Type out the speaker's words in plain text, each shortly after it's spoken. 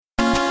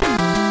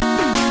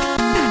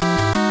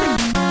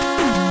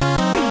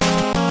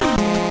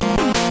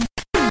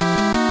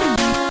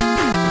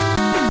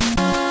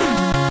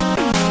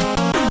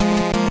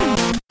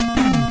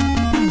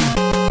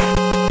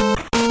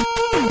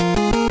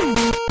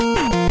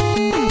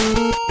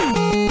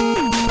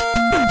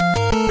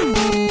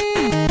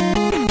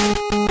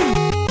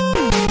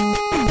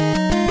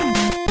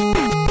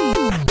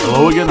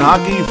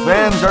Hockey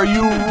fans, are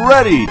you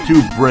ready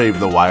to brave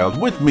the wild?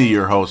 With me,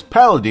 your host,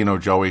 Paladino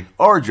Joey,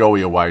 or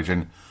Joey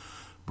Awajan.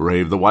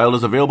 Brave the Wild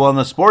is available on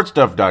the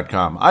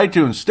sportstuff.com,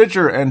 iTunes,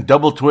 Stitcher, and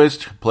Double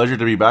Twist. Pleasure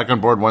to be back on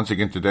board once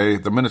again today.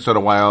 The Minnesota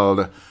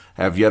Wild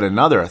have yet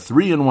another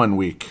 3-in-1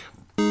 week.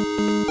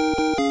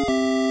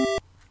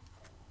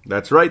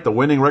 That's right, the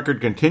winning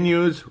record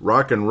continues.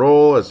 Rock and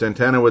roll, as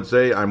Santana would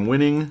say, I'm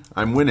winning.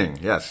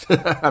 Yes,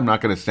 I'm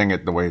not going to sing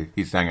it the way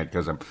he sang it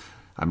because I'm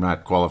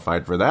not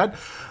qualified for that.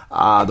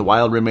 The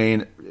Wild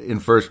remain in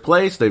first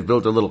place. They've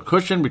built a little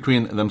cushion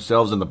between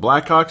themselves and the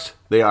Blackhawks.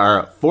 They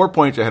are 4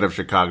 points ahead of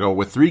Chicago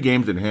with 3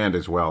 games in hand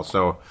as well.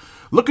 So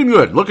looking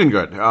good.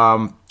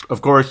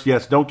 Of course,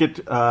 yes, don't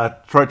get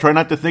try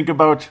not to think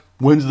about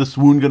when's the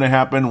swoon going to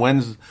happen,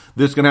 when's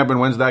this going to happen,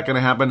 when's that going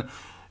to happen.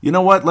 You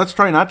know what? Let's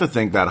try not to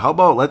think that. How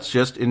about let's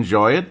just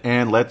enjoy it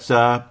and let's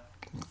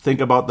think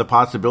about the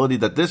possibility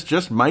that this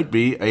just might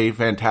be a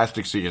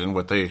fantastic season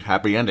with a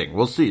happy ending.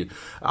 We'll see.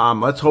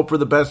 Let's hope for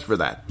the best for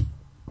that.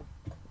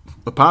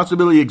 The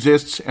possibility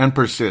exists and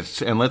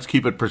persists, and let's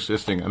keep it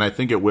persisting. And I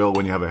think it will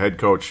when you have a head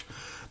coach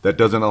that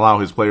doesn't allow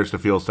his players to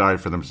feel sorry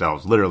for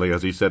themselves. Literally,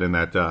 as he said in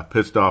that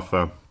pissed off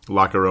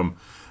locker room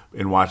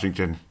in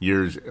Washington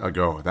years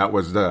ago. That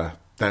was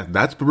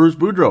That's Bruce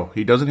Boudreau.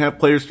 He doesn't have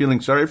players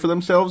feeling sorry for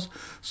themselves.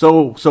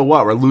 So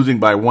what? We're losing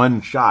by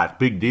one shot.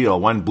 Big deal.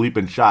 One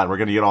bleeping shot. We're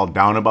going to get all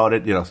down about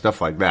it. Stuff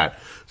like that.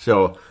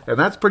 So, and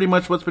that's pretty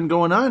much what's been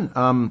going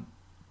on.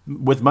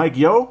 With Mike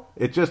Yeo,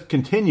 it just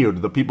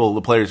continued.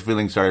 The players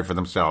feeling sorry for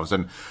themselves.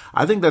 And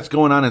I think that's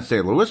going on in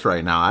St. Louis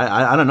right now.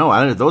 I don't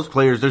know. Those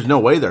players, there's no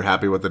way they're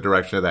happy with the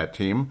direction of that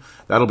team.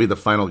 That'll be the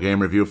final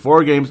game review.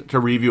 4 games to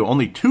review,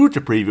 only 2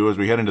 to preview as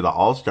we head into the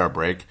All-Star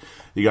break.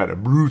 You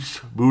got Bruce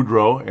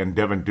Boudreau and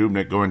Devin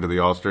Dubnyk going to the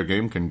All-Star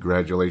game.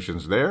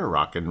 Congratulations there.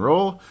 Rock and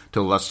roll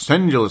to Los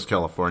Angeles,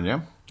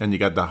 California. And you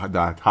got the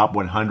top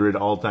 100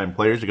 all-time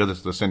players because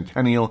it's the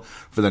centennial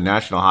for the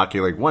National Hockey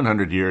League,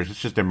 100 years. It's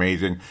just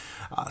amazing.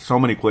 So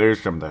many players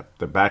from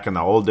the back in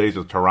the old days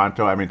of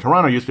Toronto. I mean,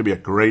 Toronto used to be a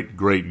great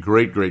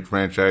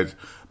franchise.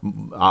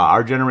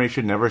 Our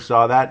generation never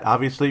saw that,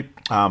 obviously.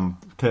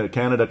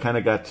 Canada kind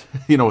of got,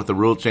 with the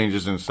rule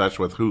changes and such,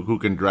 with who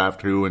can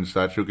draft who and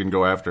such, who can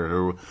go after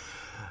who.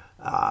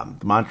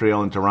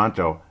 Montreal and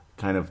Toronto,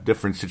 kind of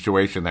different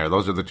situation there.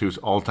 Those are the 2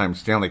 all-time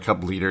Stanley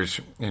Cup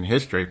leaders in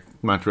history.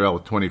 Montreal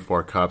with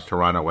 24 cups,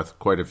 Toronto with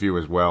quite a few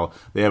as well.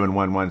 They haven't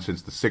won one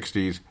since the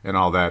 60s and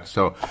all that.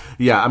 So,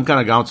 yeah, I'm kind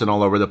of bouncing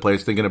all over the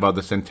place thinking about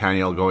the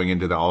centennial going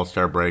into the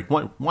All-Star break.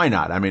 Why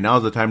not? I mean,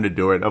 now's the time to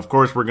do it. Of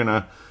course, we're going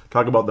to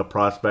talk about the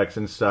prospects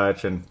and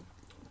such, and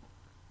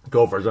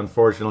Gophers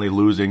unfortunately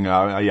losing.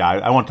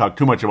 I won't talk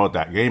too much about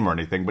that game or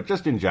anything, but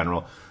just in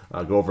general,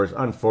 Gophers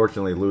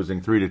unfortunately losing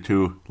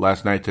 3-2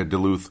 last night to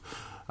Duluth.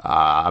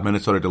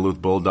 Minnesota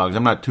Duluth Bulldogs.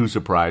 I'm not too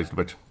surprised,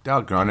 but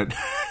doggone it.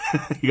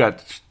 You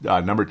got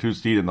number 2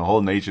 seed in the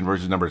whole nation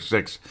versus number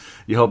 6.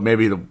 You hope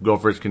maybe the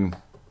Gophers can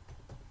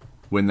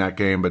win that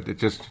game, but it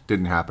just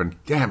didn't happen.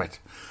 Damn it.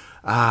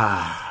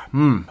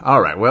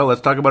 All right, well,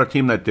 let's talk about a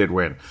team that did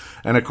win.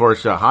 And, of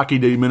course, Hockey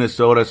Day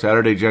Minnesota,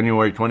 Saturday,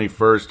 January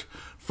 21st.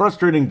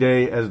 Frustrating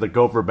day as the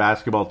Gopher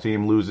basketball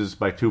team loses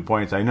by 2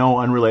 points. I know,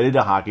 unrelated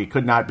to hockey,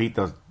 could not beat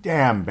those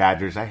damn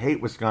Badgers. I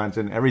hate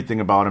Wisconsin, everything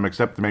about them,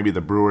 except maybe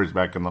the Brewers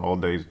back in the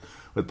old days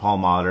with Paul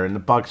Molitor. And the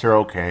Bucks are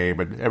okay,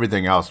 but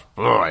everything else,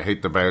 I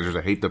hate the Badgers,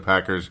 I hate the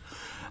Packers.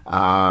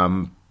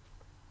 And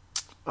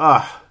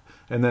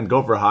then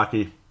Gopher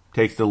hockey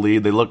takes the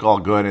lead. They look all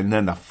good, and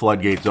then the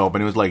floodgates open.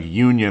 It was like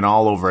Union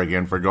all over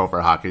again for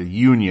Gopher hockey.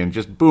 Union,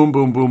 just boom,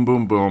 boom, boom,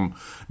 boom, boom.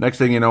 Next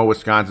thing you know,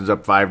 Wisconsin's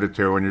up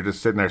 5-2, and you're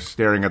just sitting there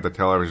staring at the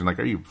television like,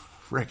 are you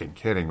freaking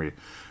kidding me?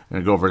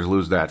 And the Gophers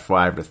lose that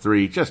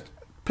 5-3. Just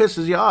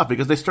pisses you off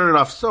because they started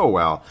off so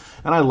well.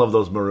 And I love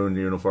those maroon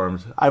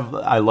uniforms.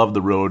 I love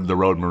the road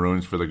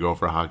maroons for the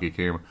Gopher hockey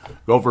team.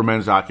 Gopher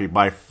men's hockey,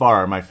 by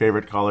far my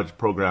favorite college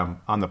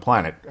program on the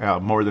planet.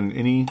 More than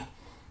any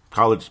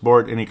college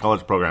sport, any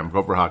college program.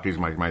 Gopher hockey is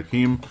my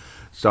team.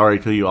 Sorry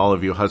to you, all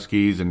of you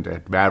Huskies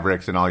and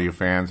Mavericks and all you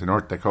fans in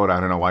North Dakota.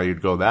 I don't know why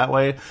you'd go that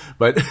way,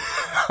 but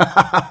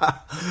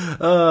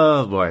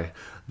oh boy.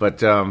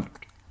 But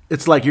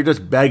it's like you're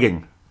just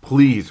begging,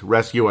 please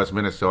rescue us,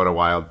 Minnesota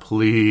Wild,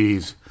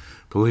 please.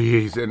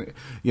 And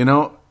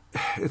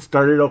it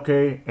started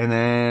okay, and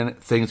then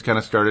things kind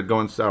of started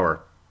going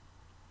sour.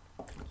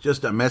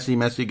 Just a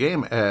messy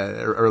game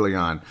early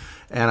on.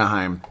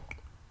 Anaheim.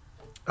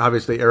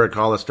 Obviously, Erik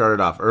Haula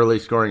started off early,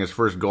 scoring his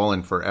first goal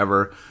in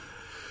forever.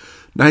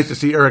 Nice to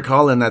see Erik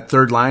Haula in that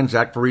third line.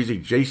 Zach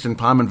Parise, Jason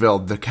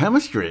Pominville. The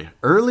chemistry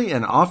early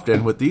and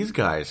often with these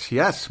guys.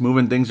 Yes,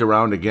 moving things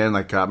around again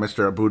like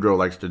Mr. Boudreau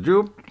likes to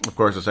do. Of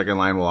course, the second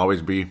line will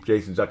always be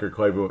Jason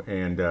Zucker-Koivu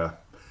and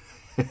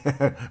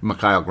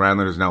Mikhail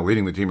Granlund is now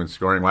leading the team in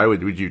scoring. Why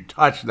would you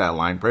touch that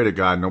line? Pray to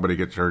God nobody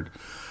gets hurt.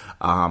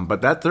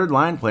 But that third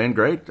line playing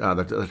great.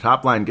 The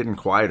top line getting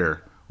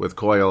quieter with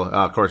Coyle.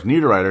 Of course,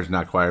 Niederreiter's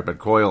not quiet, but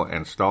Coyle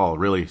and Stahl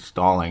really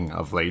stalling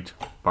of late,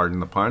 pardon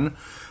the pun.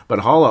 But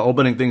Haula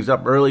opening things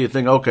up early, you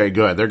think, okay,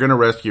 good, they're going to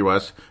rescue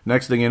us.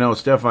 Next thing you know,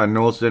 Stefan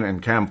Nolson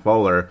and Cam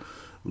Fowler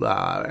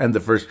end the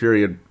first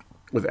period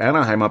with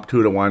Anaheim up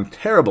 2-1.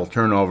 Terrible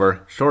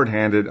turnover,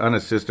 shorthanded,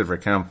 unassisted for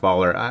Cam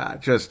Fowler.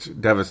 Just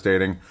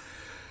devastating.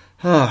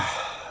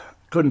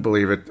 Couldn't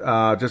believe it.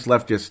 Just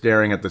left you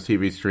staring at the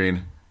TV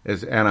screen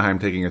as Anaheim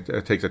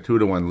takes a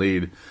 2-1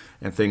 lead,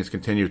 and things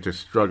continue to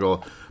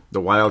struggle.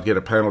 The Wild get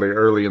a penalty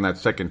early in that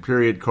second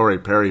period. Corey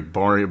Perry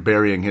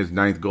burying his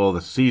 9th goal of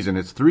the season.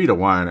 It's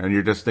 3-1, and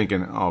you're just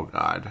thinking, oh,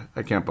 God,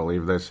 I can't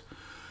believe this.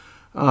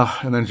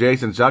 And then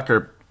Jason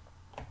Zucker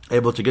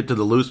able to get to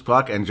the loose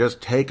puck and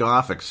just take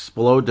off,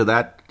 explode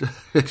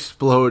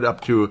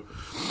up to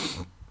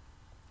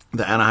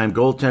the Anaheim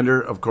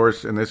goaltender. Of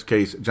course, in this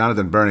case,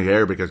 Jonathan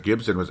Bernier, because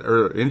Gibson was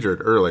injured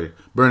early.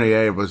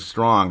 Bernier was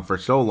strong for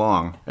so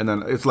long. And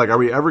then it's like, are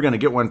we ever going to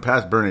get one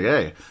past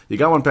Bernier? You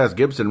got one past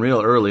Gibson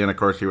real early, and of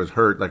course he was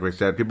hurt. Like we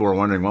said, people were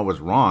wondering what was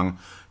wrong.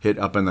 Hit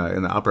up in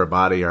the upper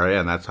body area,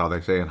 and that's how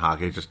they say in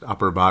hockey, just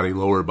upper body,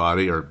 lower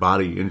body, or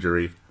body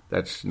injury.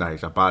 That's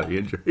nice, a body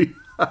injury.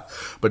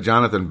 But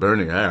Jonathan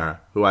Bernier,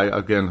 who I,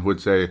 again,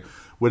 would say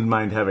wouldn't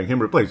mind having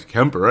him replace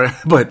Kemper,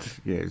 but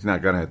yeah, he's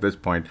not going to at this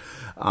point.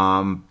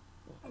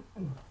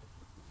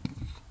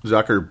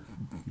 Zucker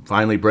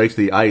finally breaks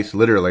the ice,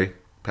 literally,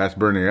 past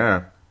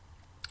Bernier.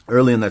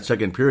 Early in that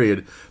second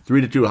period,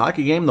 3-2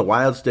 hockey game. The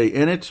Wild stay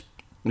in it.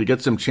 We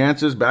get some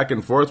chances back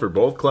and forth for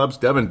both clubs.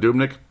 Devin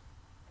Dubnyk,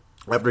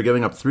 after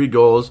giving up 3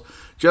 goals,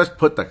 just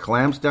put the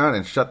clamps down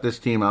and shut this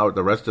team out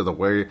the rest of the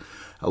way.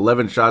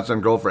 11 shots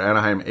on goal for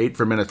Anaheim, 8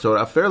 for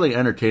Minnesota. A fairly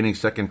entertaining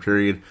second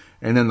period.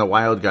 And then the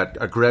Wild got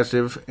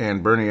aggressive,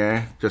 and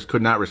Bernier just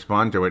could not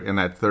respond to it in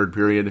that third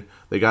period.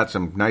 They got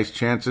some nice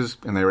chances,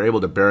 and they were able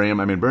to bury him.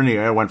 I mean,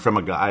 Bernier went from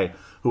a guy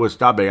who was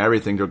stopping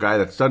everything to a guy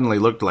that suddenly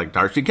looked like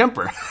Darcy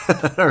Kemper.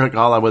 Eric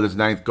Haula with his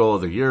 9th goal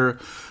of the year.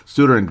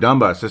 Suter and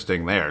Dumba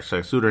assisting there.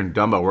 So Suter and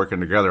Dumba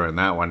working together in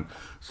that one.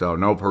 So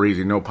no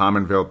Parise, no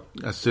Pominville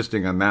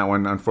assisting on that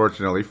one,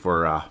 unfortunately,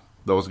 for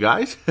those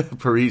guys.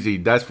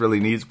 Parise desperately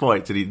needs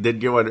points, and he did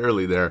get one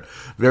early there,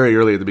 very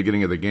early at the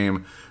beginning of the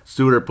game.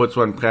 Suter puts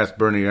one past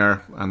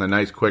Bernier on the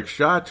nice quick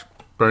shot.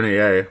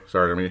 Bernier,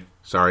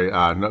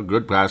 no,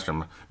 good pass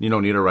from Nino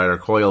Niederreiter.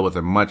 Coyle with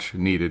a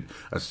much-needed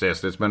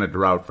assist. It's been a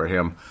drought for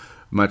him.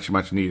 Much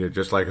needed.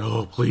 Just like,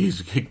 oh,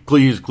 please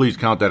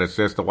count that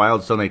assist. The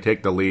Wild suddenly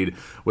take the lead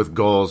with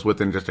goals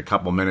within just a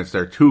couple minutes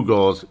there. 2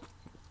 goals.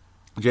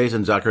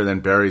 Jason Zucker then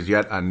buries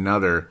yet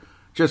another.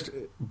 Just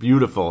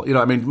beautiful. You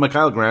know, I mean,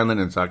 Mikael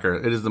Granlund and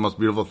Zucker, it is the most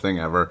beautiful thing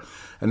ever.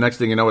 And next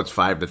thing you know, it's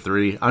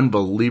 5-3.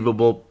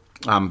 Unbelievable.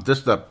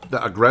 Just the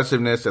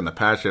aggressiveness and the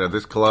passion of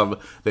this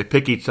club. They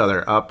pick each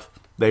other up.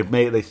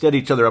 They set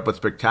each other up with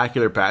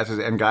spectacular passes,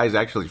 and guys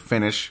actually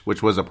finish,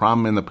 which was a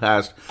problem in the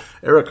past.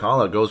 Eric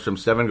Haula goes from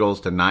 7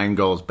 goals to 9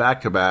 goals,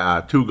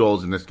 back-to-back, 2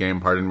 goals in this game,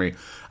 pardon me.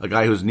 A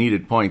guy who's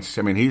needed points.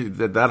 I mean,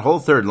 that whole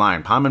third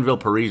line, Pominville,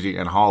 Parise,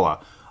 and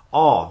Haula,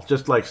 all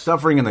just like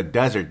suffering in the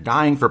desert,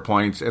 dying for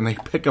points, and they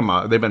pick them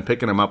up. They've been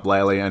picking them up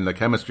lately, and the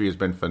chemistry has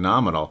been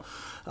phenomenal.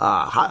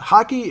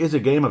 Hockey is a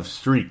game of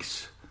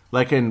streaks.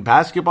 Like in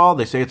basketball,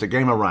 they say it's a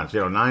game of runs.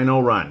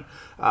 9-0 run,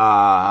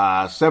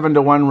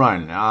 7-1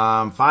 run,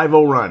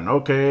 5-0 run,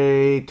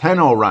 okay,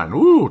 10-0 run,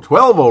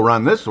 12-0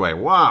 run this way.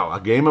 Wow, a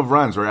game of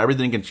runs where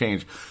everything can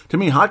change. To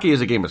me, hockey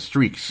is a game of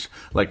streaks.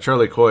 Like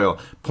Charlie Coyle,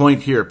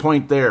 point here,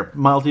 point there,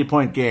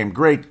 multi-point game,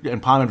 great,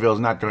 and Pominville's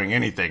not doing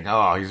anything.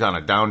 Oh, he's on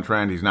a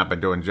downtrend. He's not been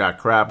doing jack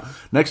crap.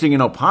 Next thing you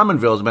know,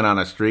 Pominville's been on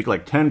a streak,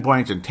 like 10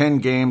 points in 10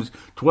 games,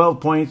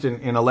 12 points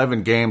in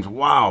 11 games.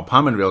 Wow,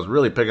 Pominville's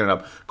really picking it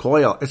up.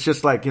 Coyle, it's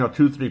just like,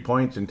 2-3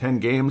 points in 10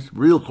 games,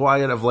 real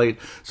quiet of late.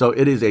 So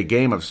it is a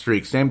game of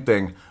streaks. Same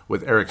thing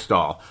with Eric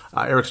Stahl.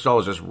 Eric Stahl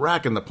is just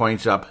racking the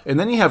points up. And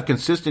then you have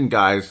consistent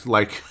guys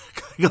like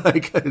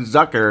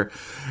Zucker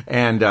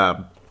and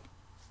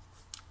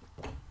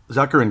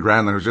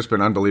Granlund, who's just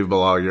been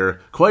unbelievable all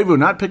year. Koivu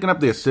not picking up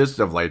the assists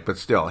of late, but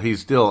still, he's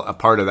still a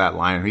part of that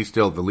line. He's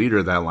still the leader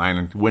of that line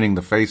and winning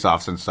the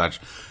faceoffs and such.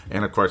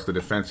 And, of course, the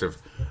defensive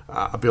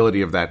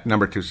ability of that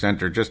number 2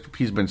 center.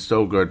 He's been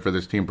so good for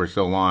this team for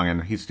so long,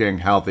 and he's staying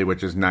healthy,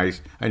 which is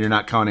nice. And you're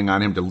not counting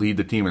on him to lead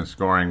the team in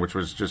scoring, which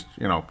was just,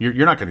 you're not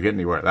going to get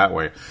anywhere that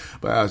way.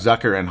 But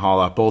Zucker and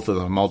Haula, both of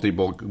the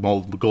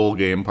multi-goal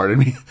game, pardon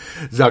me.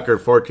 Zucker,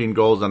 14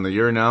 goals on the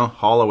year now.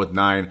 Haula with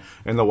 9.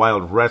 And the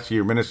Wild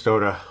rescue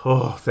Minnesota.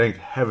 Oh, thank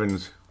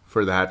heavens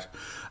for that.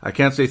 I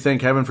can't say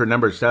thank heaven for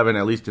number 7,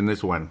 at least in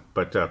this one.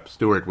 But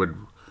Stewart would,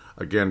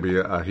 again, be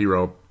a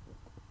hero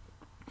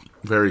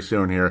very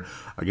soon here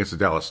against the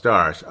Dallas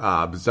Stars.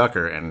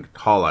 Zucker and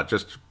Haula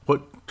just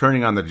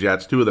turning on the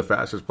Jets, 2 of the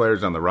fastest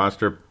players on the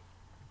roster,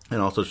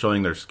 and also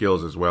showing their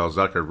skills as well.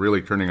 Zucker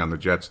really turning on the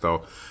Jets,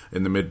 though,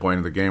 in the midpoint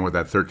of the game with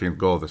that 13th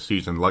goal of the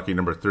season. Lucky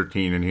number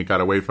 13, and he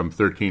got away from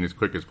 13 as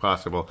quick as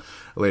possible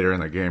later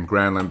in the game.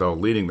 Granlund, though,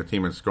 leading the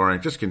team in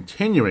scoring, just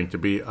continuing to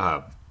be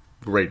a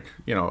great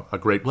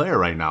player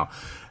right now.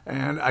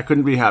 And I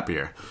couldn't be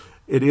happier.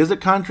 It is a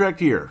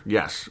contract year,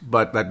 yes,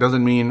 but that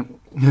doesn't mean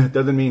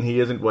he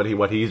isn't what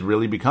he's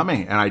really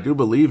becoming. And I do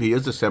believe he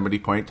is a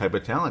 70-point type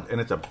of talent,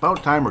 and it's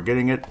about time we're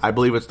getting it. I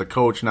believe it's the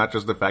coach, not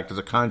just the fact it's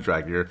a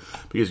contract year,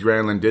 because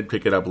Granlund did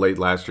pick it up late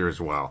last year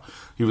as well.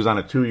 He was on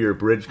a 2-year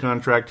bridge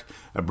contract,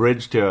 a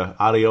bridge to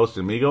adios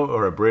amigo,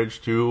 or a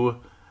bridge to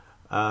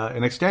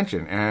an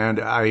extension. And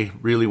I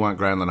really want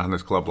Granlund on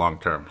this club long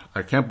term.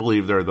 I can't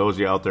believe there are those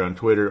out there on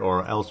Twitter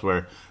or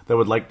elsewhere that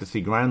would like to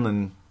see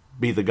Granlund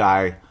be the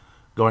guy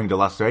going to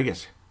Las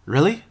Vegas.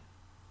 Really?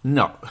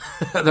 No.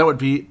 That would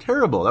be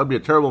terrible. That would be a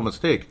terrible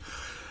mistake.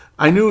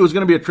 I knew it was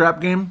going to be a trap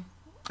game,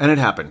 and it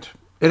happened.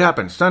 It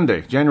happened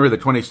Sunday, January the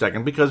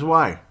 22nd. Because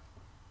why?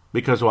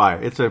 Because why?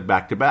 It's a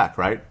back-to-back,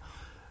 right?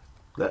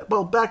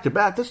 Well,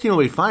 back-to-back, this team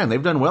will be fine.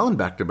 They've done well in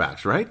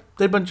back-to-backs, right?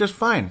 They've been just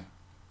fine.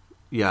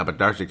 Yeah, but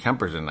Darcy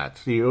Kemper's in that.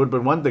 See, it would have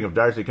been one thing if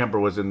Darcy Kemper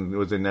was in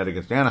net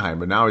against Anaheim,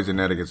 but now he's in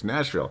net against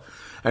Nashville.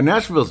 And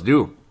Nashville's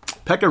due.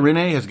 Pekka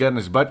Rinne has gotten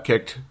his butt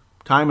kicked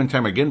time and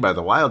time again by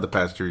the Wild the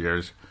past 2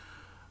 years,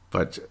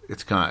 but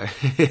it's kind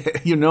of,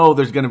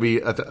 there's going to be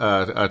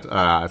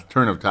a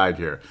turn of tide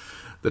here.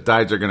 The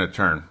tides are going to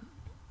turn,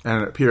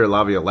 and Peter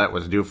Laviolette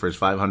was due for his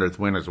 500th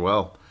win as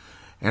well,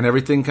 and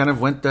everything kind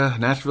of went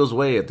Nashville's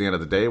way at the end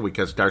of the day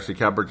because Darcy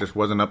Kuemper just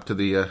wasn't up to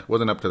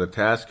the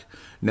task.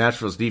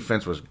 Nashville's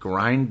defense was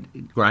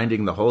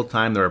grinding the whole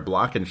time. They were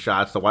blocking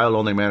shots. The Wild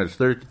only managed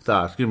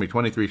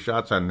 23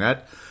 shots on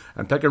net.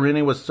 And Pekka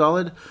Rinne was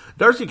solid.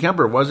 Darcy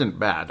Kuemper wasn't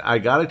bad. I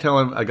gotta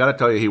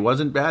tell you, he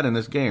wasn't bad in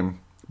this game.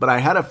 But I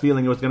had a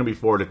feeling it was going to be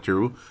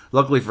 4-2.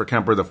 Luckily for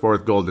Kuemper, the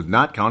fourth goal did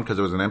not count because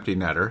it was an empty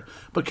netter.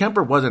 But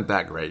Kuemper wasn't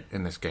that great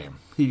in this game.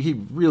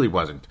 He really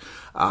wasn't.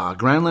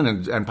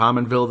 Granlund and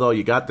Pominville, though,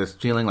 you got this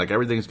feeling like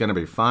everything's going to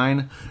be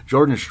fine.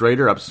 Jordan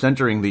Schrader up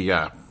centering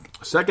the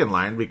second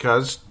line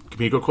because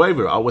Mikko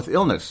Koivu out with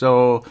illness.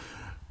 So,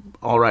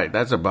 all right,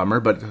 that's a bummer.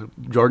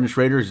 But Jordan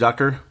Schrader,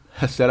 Zucker,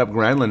 has set up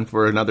Granlund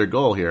for another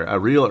goal here.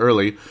 Real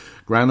early.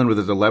 Granlund with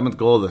his 11th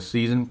goal of the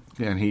season,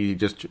 and he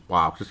just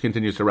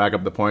continues to rack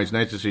up the points.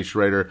 Nice to see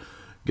Schrader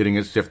getting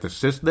his 5th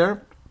assist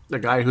there. The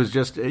guy who's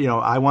just,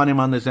 I want him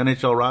on this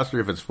NHL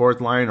roster if it's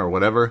 4th line or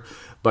whatever.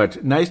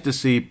 But nice to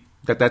see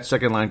that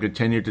second line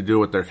continued to do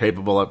what they're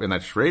capable of, and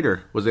that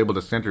Schrader was able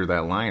to center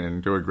that line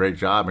and do a great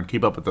job and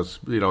keep up with this.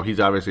 He's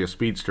obviously a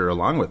speedster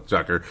along with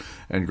Zucker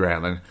and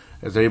Granlund.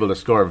 Is able to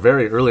score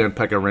very early on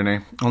Pekka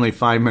Rinne. Only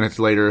 5 minutes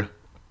later,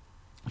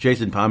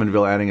 Jason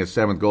Pominville adding his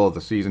 7th goal of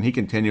the season. He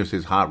continues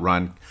his hot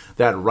run.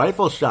 That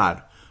rifle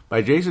shot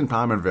by Jason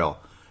Pominville,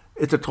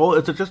 it's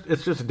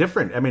just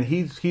different. I mean,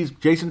 he's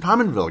Jason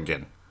Pominville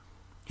again.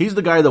 He's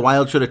the guy the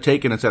Wild should have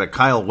taken instead of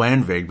Kyle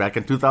Wanvig back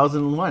in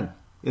 2001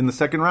 in the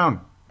second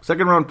round.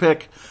 Second round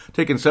pick,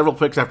 taking several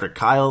picks after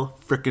Kyle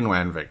frickin'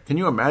 Wanvig. Can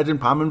you imagine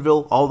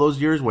Pominville all those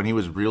years when he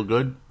was real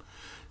good?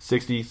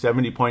 60,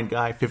 70-point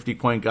guy,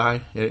 50-point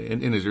guy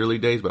in his early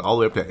days, but all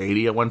the way up to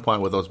 80 at one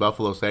point with those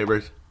Buffalo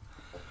Sabres.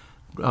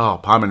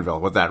 Oh, Pominville,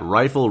 with that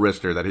rifle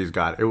wrister that he's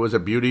got. It was a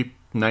beauty.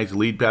 Nice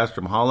lead pass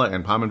from Holla,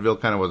 and Pominville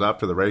kind of was off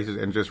to the races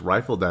and just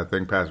rifled that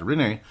thing past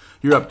Rinne.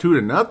 You're up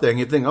 2-0.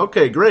 You think,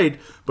 okay, great,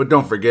 but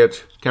don't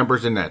forget,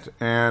 Kuemper's in net.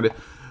 And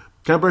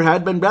Kuemper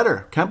had been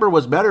better. Kuemper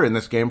was better in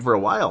this game for a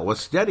while, was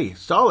steady,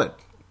 solid.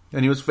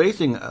 And he was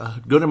facing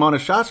a good amount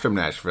of shots from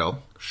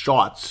Nashville.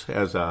 Shots,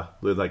 as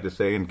we'd like to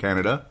say in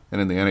Canada and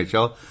in the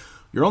NHL.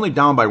 You're only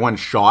down by 1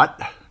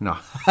 shot. No,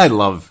 I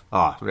love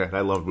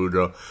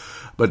Boudreaux.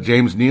 But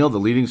James Neal, the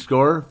leading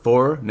scorer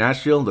for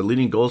Nashville, the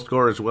leading goal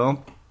scorer as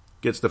well,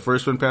 gets the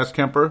first one past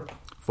Kuemper.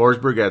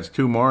 Forsberg adds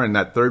 2 more, and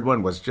that third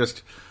one was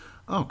just,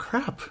 oh,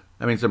 crap.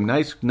 I mean, some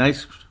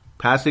nice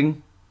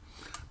passing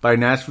by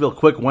Nashville.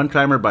 Quick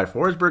one-timer by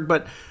Forsberg.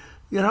 But,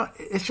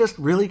 it's just,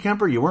 really,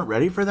 Kuemper, you weren't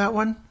ready for that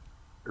one?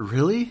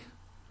 Really?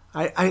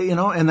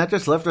 And that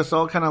just left us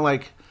all kind of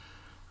like,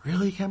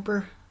 really,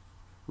 Kuemper?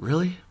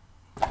 Really?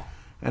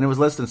 And it was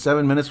less than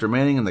 7 minutes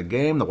remaining in the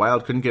game. The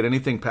Wild couldn't get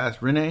anything past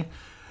Rinne.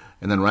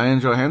 And then Ryan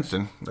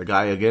Johansson, the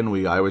guy, again,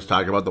 I always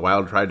talk about the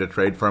Wild tried to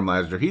trade for him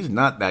last year. He's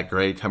not that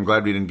great. I'm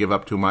glad we didn't give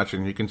up too much,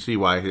 and you can see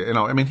why.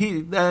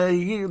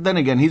 Then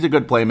again, he's a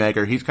good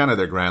playmaker. He's kind of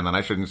their Granlund.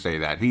 I shouldn't say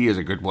that. He is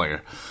a good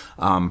player.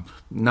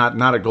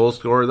 Not a goal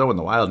scorer, though, and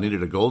the Wild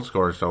needed a goal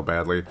scorer so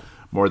badly,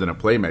 more than a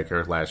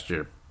playmaker last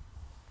year.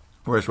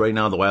 Whereas right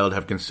now, the Wild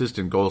have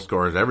consistent goal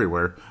scorers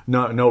everywhere.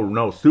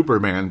 No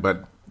Superman,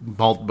 but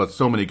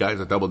so many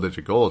guys at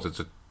double-digit goals. It's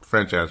a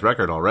franchise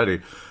record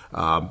already.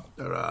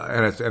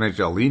 And it's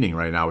NHL leaning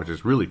right now, which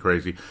is really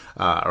crazy.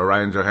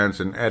 Ryan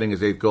Johansson adding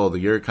his 8th goal of the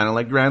year, kind of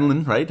like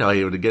Granlund, right?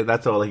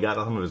 That's all he got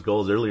some of his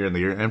goals earlier in the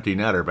year, empty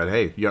netter. But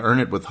hey, you earn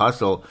it with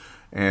hustle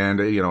and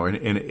an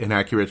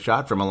inaccurate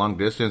shot from a long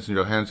distance, and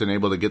Johansson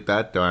able to get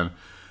that done.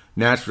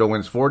 Nashville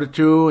wins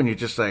 4-2, and you're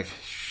just like,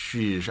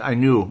 sheesh, I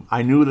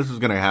knew this was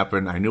going to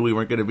happen. I knew we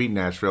weren't going to beat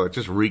Nashville. It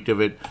just reeked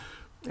of it,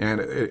 and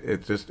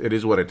it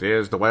is what it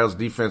is. The Wild's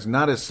defense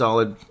not as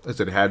solid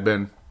as it had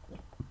been.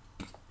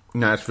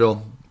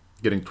 Nashville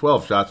getting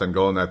 12 shots on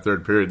goal in that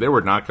third period. They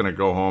were not going to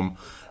go home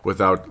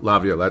without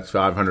Laviolette's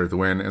 500th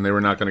win, and they were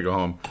not going to go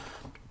home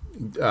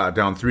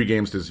down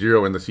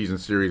 3-0 in the season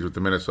series with the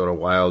Minnesota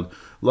Wild.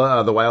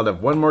 The Wild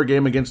have one more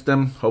game against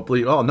them.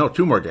 Hopefully,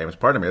 2 more games.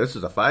 Pardon me. This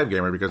is a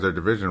 5-gamer because they're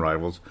division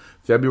rivals.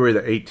 February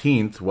the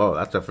 18th. Whoa,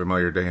 that's a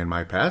familiar day in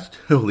my past.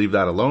 We'll leave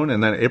that alone.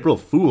 And then April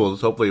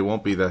Fools. Hopefully, it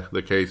won't be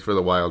the case for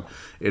the Wild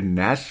in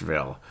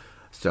Nashville.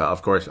 So,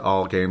 of course,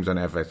 all games on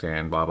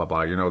FSN, blah, blah,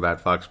 blah. You know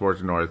that, Fox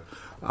Sports North.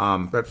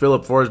 But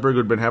Philip Forsberg,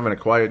 who'd been having a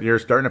quiet year,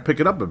 starting to pick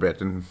it up a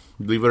bit. And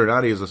believe it or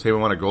not, he has the same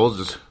amount of goals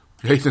as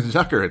Jason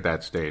Zucker at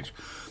that stage.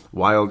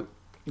 Wild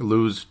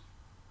lose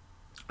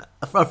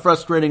a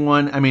frustrating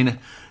one. I mean,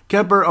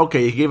 Kemper,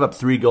 okay, he gave up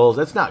 3 goals.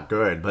 That's not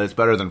good, but it's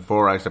better than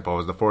 4, I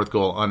suppose. The 4th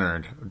goal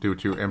unearned due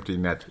to empty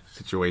net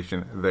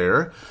situation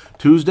there.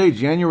 Tuesday,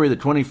 January the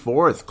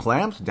 24th,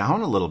 clamps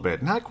down a little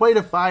bit. Not quite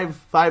a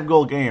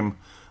 5-goal game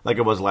like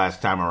it was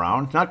last time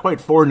around. Not quite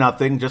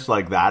 4-0, just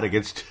like that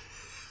against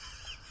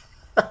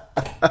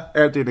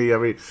Anthony. I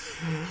mean,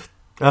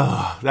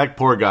 that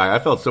poor guy. I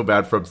felt so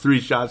bad for him.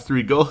 3 shots,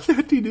 3 goals.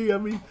 Anthony, I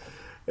mean.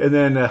 And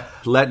then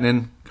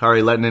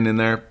Kari Lehtinen in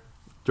there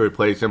to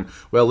replace him.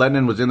 Well,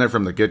 Lehtinen was in there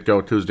from the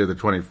get-go Tuesday the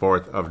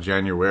 24th of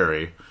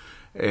January.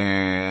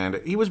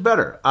 And he was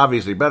better,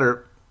 obviously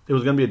better. It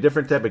was going to be a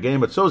different type of game,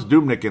 but so is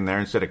Dubnyk in there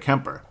instead of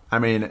Kemper. I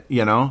mean,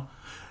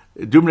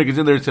 Dubnyk is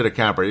in there instead of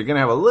Kemper. You're going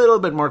to have a little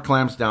bit more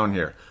clamps down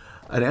here.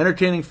 An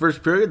entertaining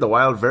first period. The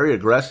Wild very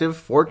aggressive.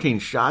 14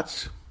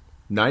 shots.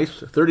 Nice.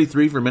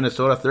 33 for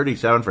Minnesota,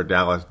 37 for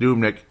Dallas.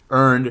 Dubnyk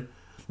earned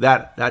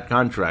that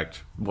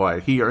contract. Boy,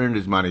 he earned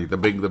his money, the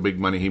big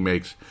money he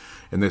makes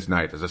in this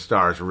night, as the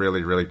Stars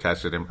really, really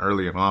tested him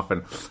early and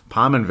often.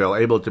 Pominville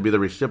able to be the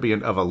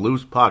recipient of a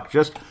loose puck,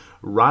 just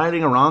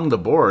riding around the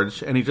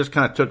boards, and he just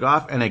kind of took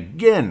off. And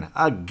again,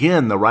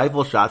 the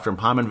rifle shot from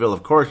Pominville,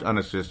 of course,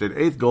 unassisted.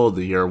 8th goal of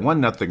the year,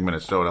 1-0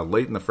 Minnesota,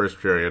 late in the first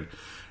period.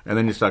 And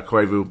then you saw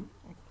Koivu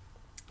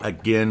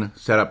again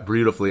set up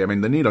beautifully. I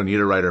mean, the Nino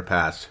Niederreiter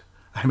pass.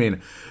 I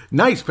mean,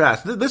 nice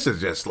pass. This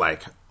is just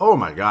like, oh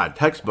my God,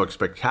 textbook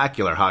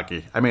spectacular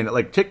hockey. I mean,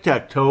 like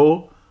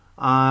tic-tac-toe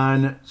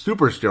on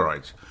super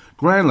steroids.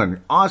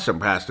 Granlund,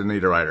 awesome pass to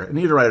Niederreiter.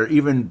 Niederreiter,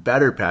 even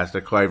better pass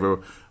to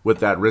Koivu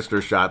with that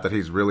wrister shot that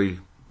he's really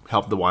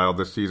helped the Wild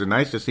this season.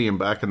 Nice to see him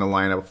back in the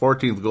lineup.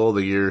 14th goal of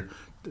the year.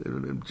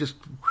 Just,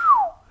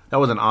 that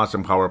was an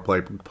awesome power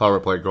play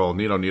goal.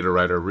 Nino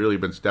Niederreiter really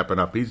been stepping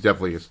up. He's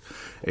definitely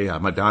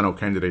a Madonna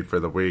candidate for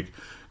the week.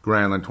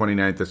 Granlund,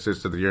 29th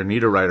assist of the year.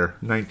 Niederreiter,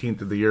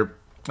 19th of the year.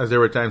 As there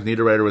were times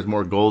Niederreiter was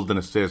more goals than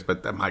assists,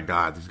 but my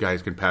God, these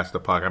guys can pass the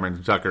puck. I mean,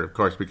 Zucker, of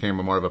course, became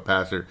more of a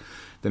passer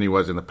than he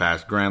was in the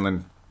past.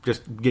 Granlund,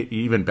 just get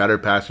even better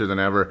passer than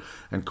ever.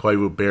 And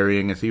Koivu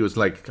burying, as he was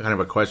like kind of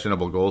a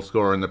questionable goal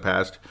scorer in the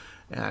past.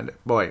 And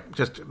boy,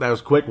 just that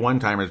was quick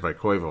one-timers by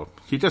Koivu.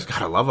 You just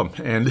gotta love him.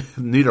 And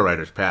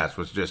Niederreiter's pass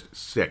was just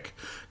sick.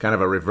 Kind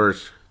of a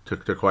reverse to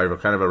Koivu,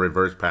 kind of a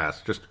reverse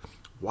pass. Just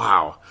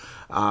wow.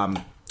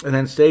 And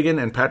then Sagan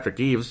and Patrick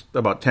Eaves,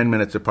 about 10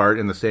 minutes apart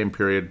in the same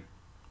period.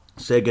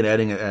 Sagan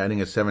adding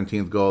his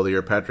 17th goal of the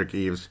year. Patrick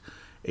Eaves,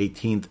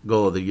 18th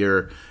goal of the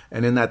year.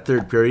 And in that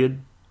third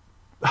period,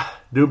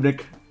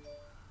 Dubnyk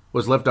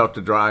was left out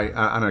to dry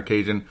on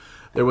occasion.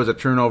 There was a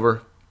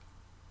turnover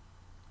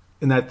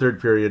in that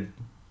third period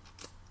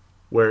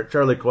where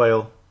Charlie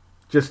Coyle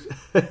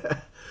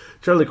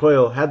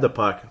had the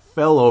puck,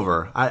 fell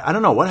over. I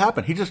don't know what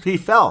happened. He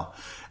fell.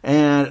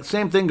 And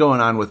same thing going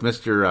on with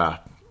Mr.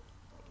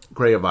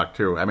 Graovac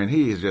too. I mean,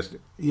 he is just,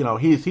 he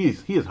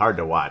is hard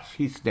to watch.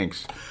 He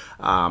stinks.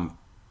 Or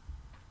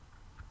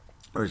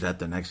is that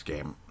the next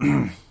game?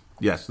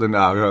 Yes. This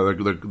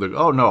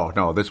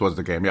was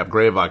the game. Yep,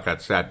 Graovac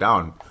got sat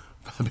down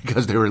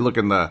because they were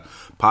looking to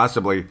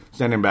possibly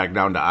send him back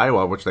down to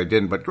Iowa, which they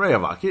didn't. But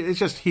Graovac,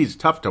 he's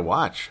tough to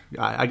watch.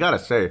 I gotta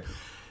say,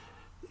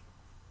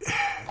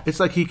 it's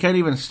like he can't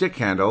even stick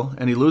handle,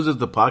 and he loses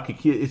the puck.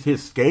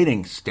 His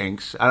skating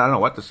stinks. I don't know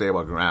what to say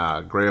about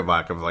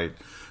Graovac of late.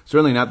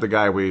 Certainly not the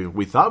guy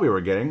we thought we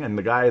were getting, and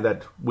the guy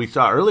that we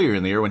saw earlier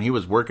in the year when he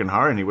was working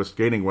hard and he was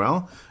skating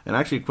well and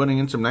actually putting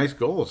in some nice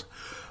goals.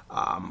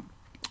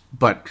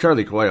 But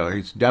Charlie Coyle,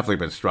 he's definitely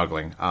been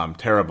struggling.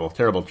 Terrible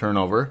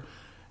turnover.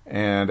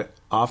 And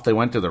off they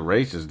went to the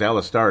races.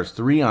 Dallas Stars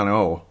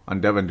 3-0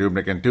 on Devin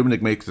Dubnyk, and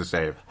Dubnyk makes the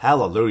save.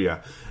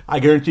 Hallelujah. I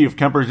guarantee if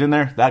Kemper's in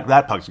there,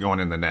 that puck's going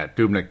in the net.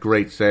 Dubnyk,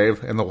 great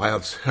save, and the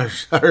Wilds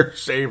are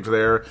saved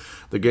there.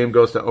 The game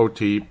goes to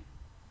OT.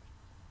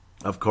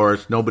 Of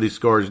course, nobody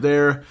scores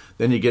there.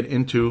 Then you get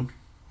into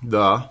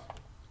the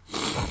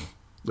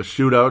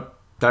shootout.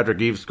 Patrick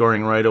Eaves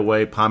scoring right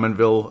away.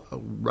 Pominville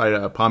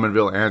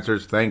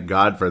answers. Thank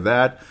God for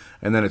that.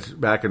 And then it's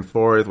back and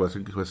forth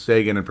with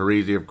Sagan and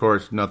Parise. Of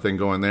course, nothing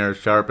going there.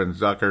 Sharp and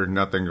Zucker,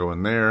 nothing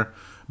going there.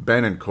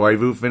 Ben and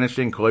Koivu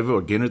finishing. Koivu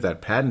again with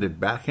that patented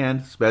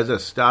backhand. Spezza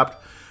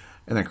stopped.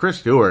 And then Chris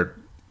Stewart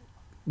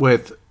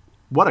with...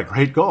 What a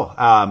great goal.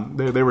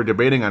 They were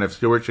debating on if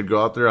Stewart should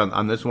go out there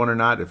on this one or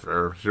not,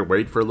 or should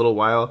wait for a little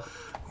while.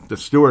 The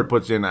Stewart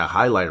puts in a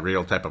highlight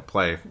reel type of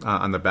play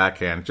on the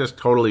backhand. Just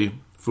totally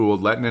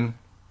fooled Lehtinen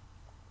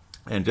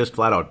and just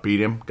flat out beat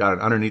him. Got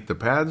it underneath the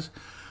pads.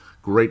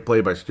 Great play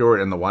by Stewart,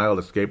 and the Wild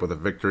escape with a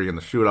victory in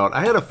the shootout.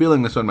 I had a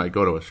feeling this one might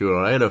go to a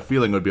shootout. I had a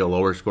feeling it would be a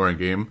lower scoring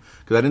game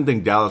because I didn't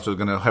think Dallas was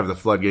going to have the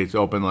floodgates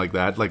open like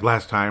that, like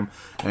last time.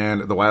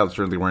 And the Wild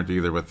certainly weren't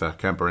either with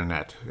Kemper in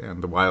net.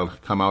 And the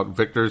Wild come out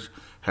victors.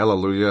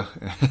 Hallelujah.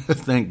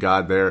 Thank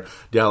God there.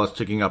 Dallas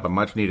ticking up a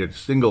much-needed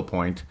single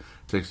point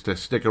to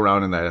stick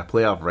around in that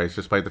playoff race,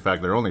 despite the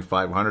fact they're only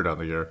 500 on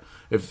the year.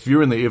 If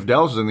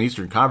Dallas was in the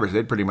Eastern Conference,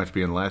 they'd pretty much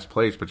be in last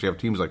place. But you have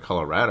teams like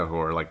Colorado who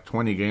are like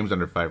 20 games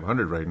under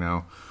 500 right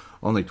now,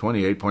 only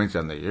 28 points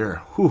on the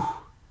year. Whew,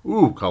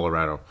 ooh,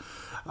 Colorado.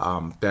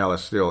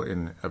 Dallas still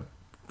in a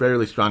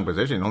fairly strong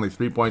position, only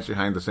 3 points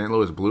behind the St.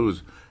 Louis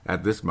Blues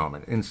at this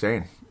moment.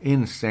 Insane.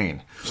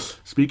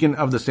 Speaking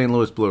of the St.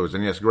 Louis Blues,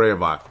 and yes,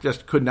 Graovac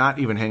just could not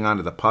even hang on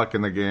to the puck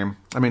in the game.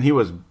 I mean,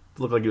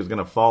 looked like he was going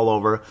to fall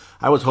over.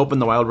 I was hoping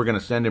the Wild were going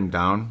to send him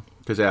down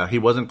because he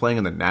wasn't playing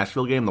in the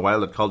Nashville game. The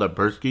Wild had called up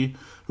Bursky,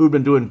 who'd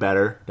been doing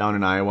better down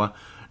in Iowa.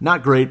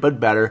 Not great, but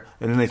better.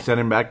 And then they send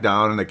him back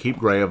down, and they keep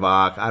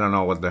Graovac. I don't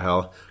know what the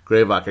hell.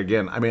 Graovac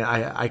again. I mean,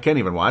 I can't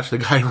even watch the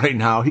guy right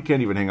now. He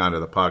can't even hang on to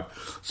the puck.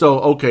 So,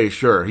 okay,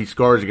 sure, he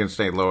scores against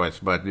St. Louis.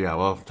 But, yeah,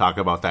 we'll talk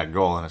about that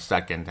goal in a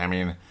second. I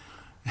mean,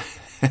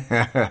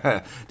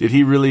 did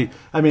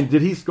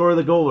he score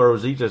the goal, or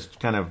was he just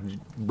kind of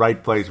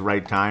right place,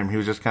 right time? He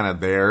was just kind of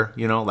there,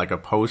 like a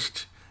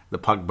post, the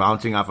puck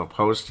bouncing off a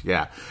post.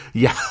 Yeah.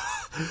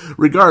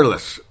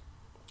 Regardless,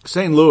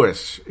 St.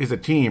 Louis is a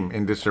team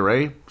in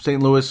disarray.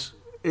 St. Louis,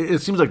 it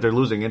seems like they're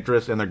losing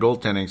interest, and their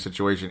goaltending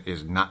situation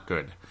is not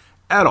good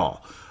at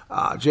all.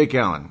 Jake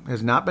Allen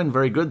has not been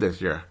very good this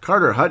year.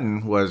 Carter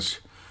Hutton was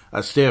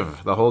a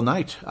sieve the whole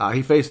night.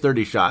 He faced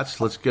 30 shots.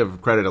 Let's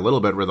give credit a little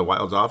bit where the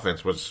Wild's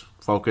offense was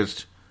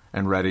focused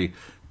and ready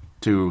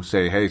to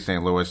say, hey,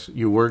 St. Louis,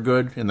 you were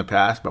good in the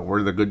past, but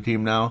we're the good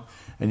team now.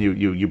 And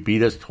you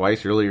beat us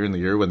twice earlier in the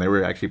year when they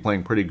were actually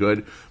playing pretty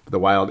good. The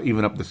Wild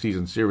even up the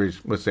season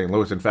series with St.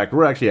 Louis. In fact,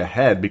 we're actually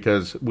ahead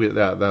because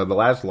the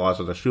last loss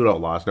was a shootout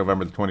loss,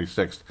 November the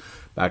 26th,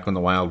 back when the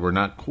Wild were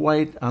not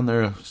quite on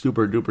their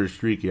super-duper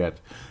streak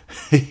yet.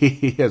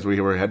 As we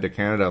were head to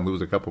Canada and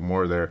lose a couple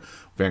more there,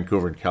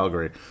 Vancouver and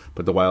Calgary.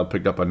 But the Wild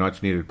picked up a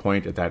much-needed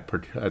point at that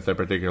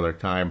particular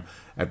time.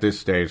 At this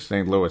stage,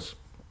 St. Louis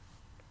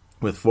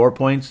with 4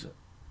 points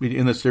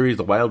in the series,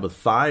 the Wild with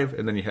 5,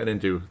 and then you head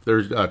into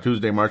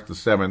Tuesday, March the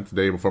 7th, the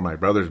day before my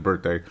brother's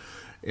birthday,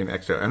 in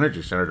Xcel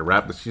Energy Center to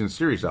wrap the season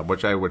series up,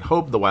 which I would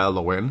hope the Wild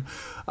will win.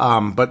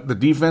 But the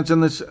defense in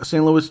this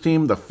St. Louis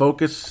team, the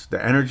focus,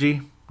 the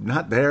energy,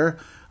 not there.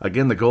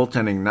 Again, the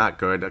goaltending, not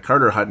good.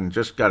 Carter Hutton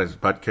just got his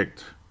butt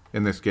kicked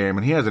in this game,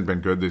 and he hasn't been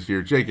good this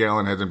year. Jake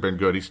Allen hasn't been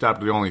good. He stopped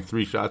the only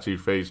 3 shots he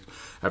faced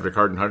after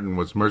Carter Hutton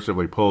was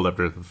mercifully pulled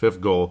after the 5th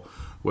goal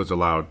was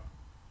allowed.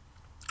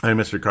 And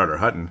Mr. Carter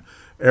Hutton.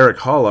 Eric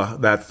Halla,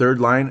 that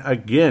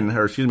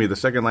the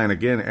second line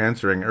again,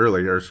 answering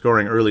early, or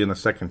scoring early in the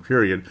second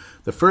period.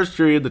 The first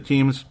period, the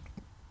teams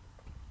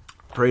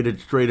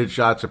traded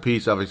shots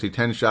apiece, obviously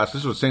 10 shots.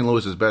 This was St.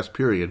 Louis's best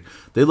period.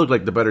 They looked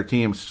like the better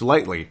team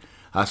slightly.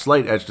 A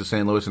slight edge to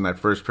St. Louis in that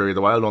first period.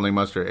 The Wild only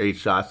mustered 8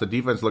 shots. The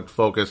defense looked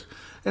focused.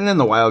 And then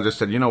the Wild just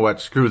said, you know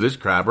what, screw this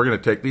crap. We're going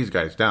to take these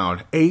guys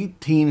down.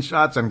 18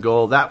 shots on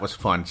goal. That was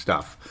fun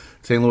stuff.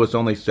 St. Louis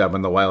only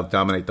 7. The Wild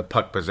dominate the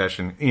puck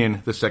possession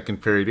in the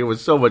second period. It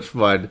was so much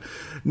fun.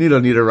 Nito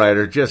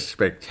Niederreiter, just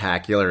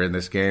spectacular in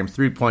this game.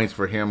 3 points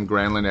for him.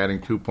 Granlund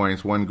adding 2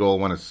 points, 1 goal,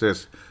 1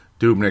 assist.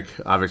 Dubnyk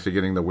obviously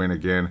getting the win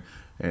again.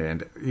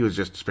 And he was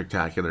just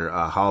spectacular.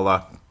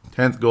 Halla,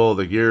 10th goal of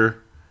the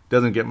year.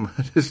 Doesn't get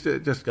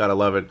just gotta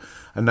love it.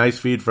 A nice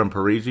feed from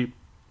Parise.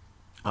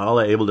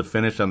 Halla able to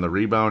finish on the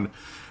rebound.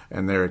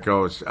 And there it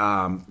goes.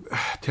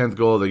 10th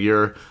goal of the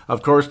year.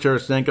 Of course,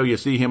 Tarasenko, you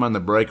see him on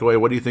the breakaway.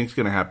 What do you think's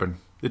going to happen?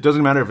 It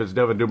doesn't matter if it's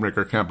Devan Dubnyk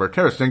or Kemper.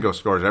 Tarasenko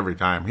scores every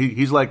time.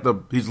 He's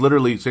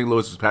literally St.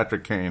 Louis's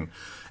Patrick Kane.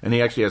 And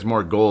he actually has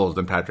more goals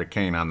than Patrick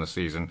Kane on the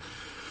season.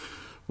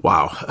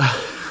 Wow.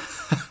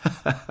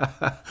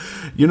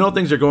 You know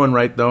things are going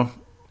right, though,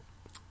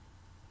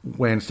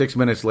 when 6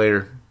 minutes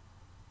later,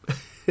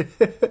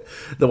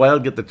 the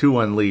Wild get the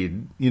 2-1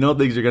 lead. You know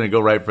things are going to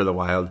go right for the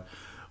Wild.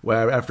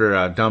 Well, after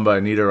Dumba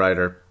and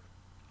Niederreiter,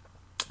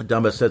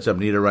 Dumba sets up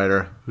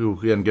Niederreiter, who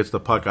again gets the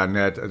puck on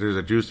net. There's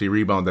a juicy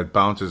rebound that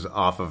bounces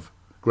off of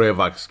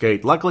Graovac's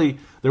skate. Luckily,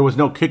 there was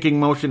no kicking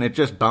motion. It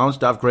just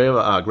bounced off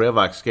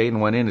Graovac's skate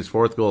and went in, his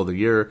 4th goal of the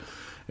year.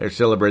 They're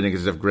celebrating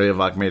as if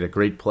Graovac made a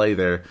great play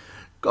there.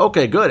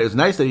 Okay, good. It was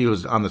nice that he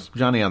was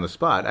Johnny on the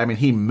spot. I mean,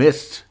 he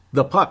missed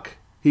the puck.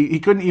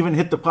 He couldn't even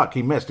hit the puck.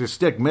 He missed. His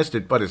stick missed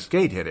it, but his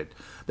skate hit it.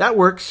 That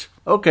works.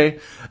 Okay.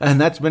 And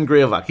that's been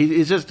Graovac.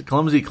 He's just a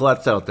clumsy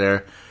klutz out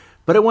there.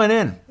 But it went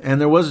in, and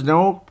there was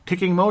no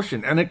kicking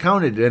motion, and it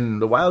counted. And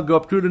the Wild go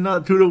up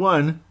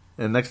 2-1.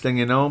 And next thing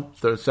you know,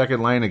 the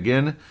second line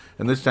again.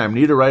 And this time,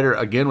 Niederreiter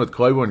again with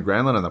Koivu and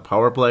Granlund on the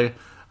power play.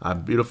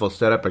 Beautiful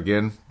setup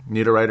again.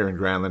 Niederreiter and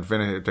Granlund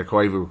finish to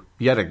Koivu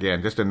yet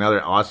again. Just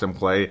another awesome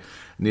play.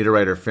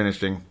 Niederreiter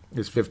finishing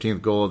his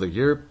 15th goal of the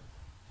year.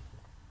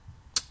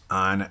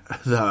 On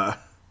the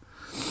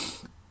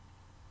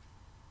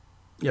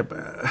Yep,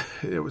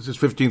 it was his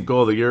 15th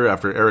goal of the year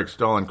after Eric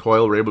Stahl and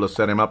Coyle were able to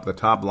set him up the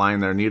top line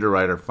there.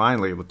 Niederreiter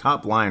finally, the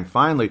top line,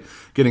 finally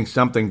getting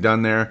something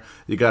done there.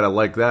 You got to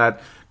like that.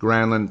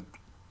 Granlund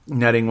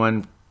netting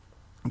one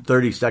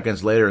 30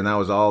 seconds later, and that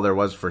was all there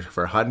was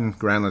for Hutton.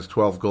 Granlund's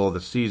 12th goal of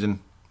the season.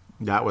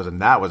 That was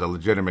a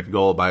legitimate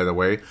goal, by the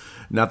way.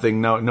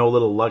 Nothing, no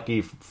little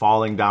lucky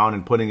falling down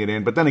and putting it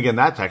in. But then again,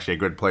 that's actually a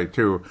good play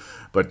too.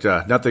 But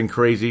nothing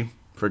crazy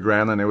for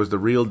Granlund. It was the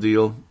real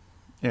deal.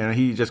 And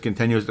he just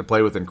continues to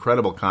play with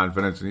incredible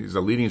confidence. And he's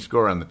a leading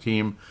scorer on the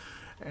team,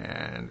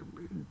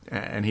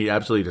 and he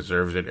absolutely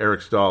deserves it.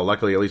 Eric Stahl,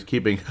 luckily, at least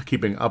keeping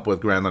up with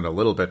Granlund a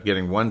little bit,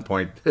 getting 1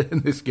 point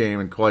in this game,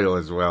 and Coyle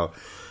as well.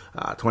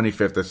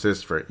 25th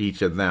assist for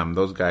each of them.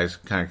 Those guys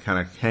kind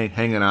of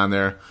hanging on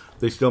there.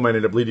 They still might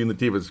end up leading the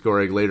team in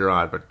scoring later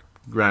on, but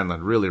Granlund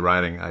really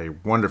riding a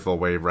wonderful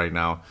wave right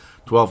now.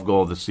 12th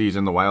goal of the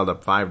season. The Wild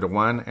up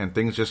 5-1, and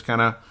things just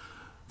kind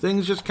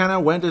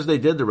of went as they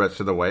did the rest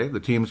of the way.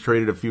 The teams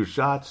traded a few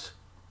shots.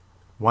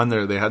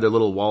 They had their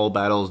little wall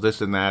battles,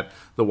 this and that.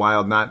 The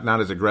Wild not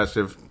as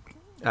aggressive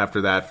after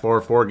that.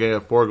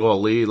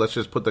 4-goal lead. Let's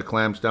just put the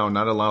clamps down,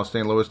 not allow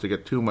St. Louis to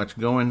get too much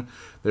going.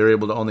 They were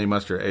able to only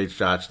muster 8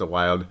 shots. The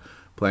Wild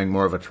playing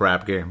more of a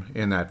trap game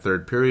in that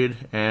third period,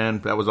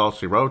 and that was all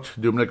she wrote.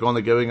 Dubnyk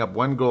only giving up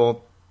 1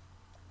 goal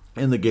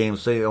in the game,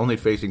 only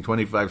facing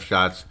 25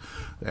 shots.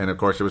 And, of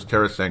course, it was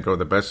Tarasenko,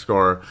 the best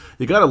scorer.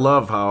 You got to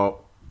love how,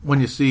 when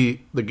you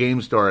see the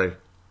game story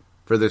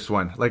for this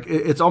one, like,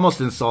 it's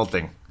almost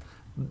insulting.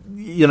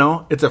 You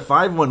know, it's a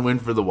 5-1 win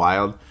for the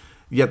Wild,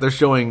 yet they're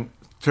showing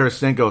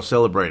Tarasenko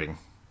celebrating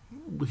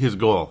his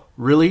goal.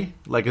 Really?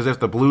 Like as if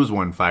the Blues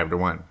won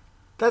 5-1.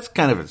 That's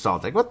kind of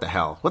insulting. What the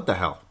hell? What the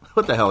hell?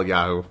 What the hell,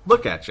 Yahoo?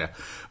 Look at you.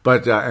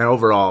 But an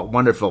overall,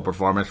 wonderful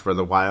performance for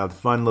the Wild.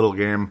 Fun little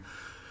game.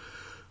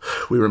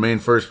 We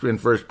remain in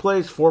first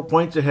place, 4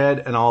 points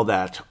ahead, and all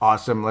that.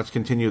 Awesome. Let's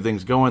continue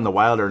things going. The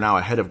Wild are now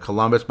ahead of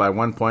Columbus by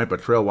 1 point,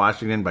 but trail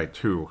Washington by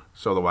 2.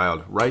 So the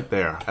Wild right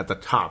there at the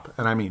top,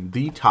 and I mean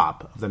the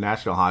top of the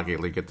National Hockey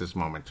League at this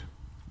moment.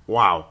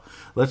 Wow.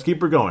 Let's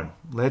keep her going.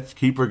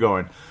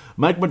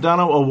 Mike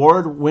Modano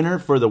Award winner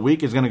for the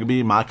week is going to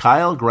be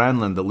Mikael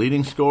Granlund, the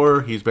leading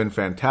scorer. He's been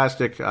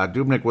fantastic.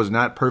 Dubnyk was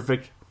not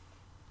perfect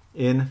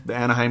in the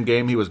Anaheim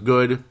game. He was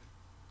good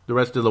the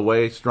rest of the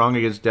way. Strong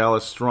against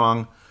Dallas,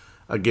 strong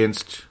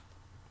against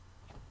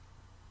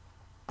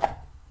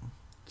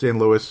St.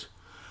 Louis.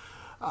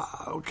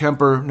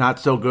 Kemper, not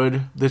so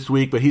good this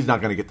week, but he's not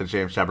going to get the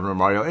James Chapman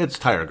Memorial. It's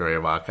Tyler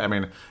Graovac. I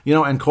mean, you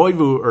know, and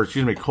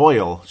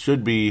Coyle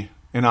should be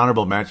an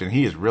honorable mention.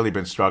 He has really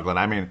been struggling.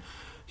 I mean,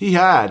 he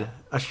had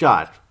a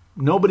shot,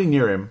 nobody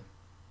near him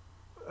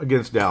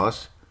against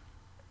Dallas,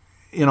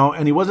 you know,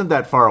 and he wasn't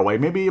that far away,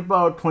 maybe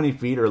about 20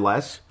 feet or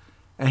less,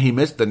 and he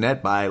missed the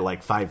net by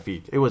like 5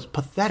 feet. It was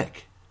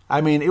pathetic. I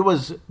mean, it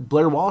was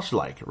Blair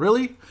Walsh-like.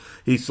 Really?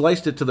 He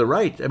sliced it to the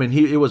right. I mean,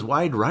 it was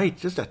wide right.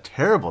 Just a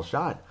terrible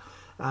shot.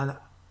 And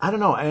I don't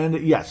know. And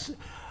yes,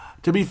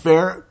 to be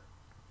fair,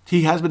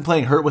 he has been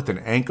playing hurt with an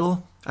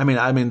ankle. I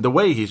mean, the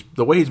way he's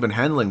been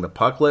handling the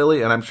puck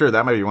lately, and I'm sure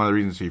that might be one of the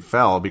reasons he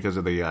fell because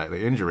of the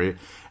injury.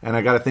 And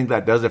I got to think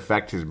that does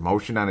affect his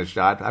motion on his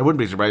shot. I wouldn't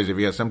be surprised if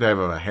he has some type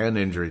of a hand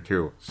injury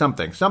too.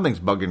 Something's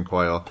bugging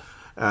Coyle.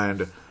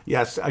 And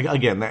yes,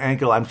 again, the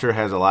ankle I'm sure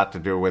has a lot to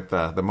do with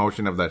the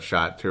motion of that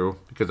shot too,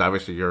 because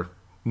obviously you're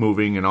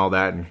moving and all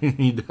that, and you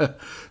need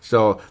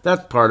so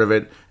that's part of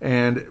it.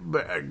 And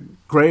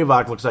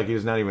Graovac looks like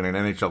he's not even an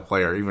NHL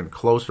player, even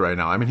close right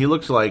now. I mean, he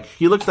looks like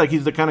he's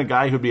the kind of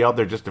guy who'd be out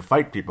there just to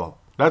fight people.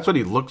 That's what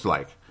he looks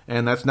like,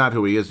 and that's not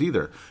who he is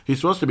either.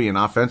 He's supposed to be an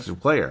offensive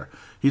player.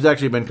 He's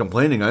actually been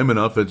complaining, I'm an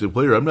offensive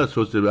player. I'm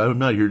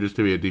not here just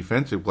to be a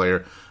defensive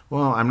player.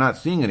 Well, I'm not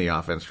seeing any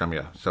offense from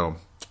you, so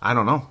I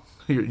don't know.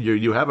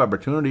 You have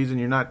opportunities and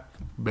you're not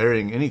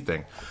burying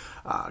anything.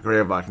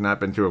 Graovac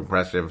not been too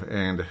impressive,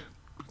 and it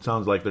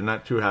sounds like they're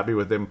not too happy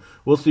with him.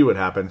 We'll see what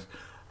happens.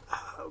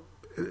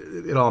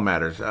 It all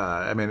matters.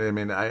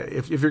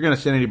 If you're going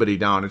to send anybody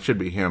down, it should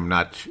be him,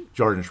 not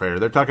Jordan Schrader.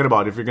 They're talking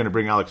about if you're going to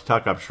bring Alex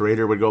Tuch up,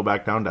 Schrader would go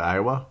back down to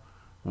Iowa.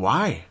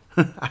 Why?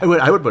 I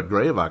would put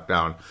Graovac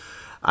down.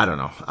 I don't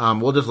know.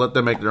 We'll just let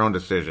them make their own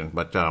decision.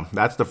 But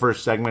that's the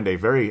first segment, a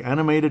very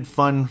animated,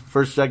 fun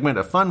first segment,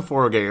 a fun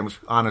 4 games,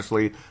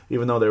 honestly,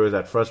 even though there was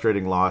that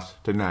frustrating loss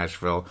to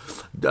Nashville.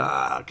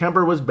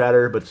 Kemper was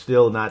better, but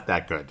still not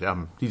that good.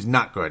 He's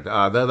not good.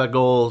 That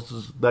goal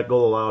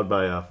allowed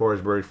by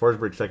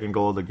Forsberg's second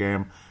goal of the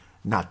game,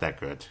 not that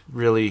good.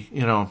 Really,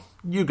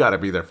 you got to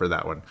be there for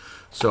that one.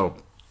 So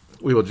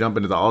we will jump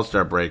into the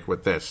All-Star break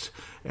with this,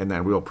 and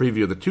then we will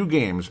preview the 2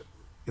 games.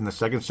 In the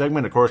second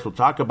segment, of course, we'll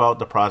talk about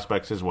the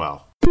prospects as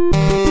well.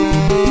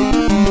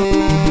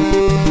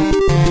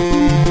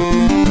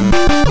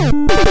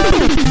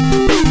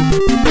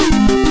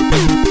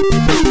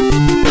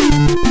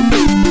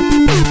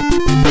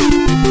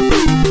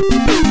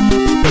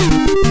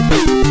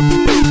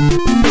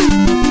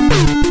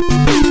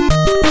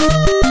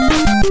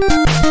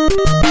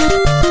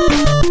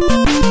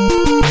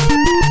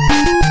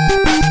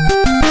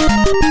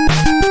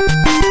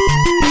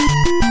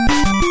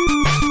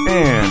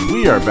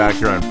 are back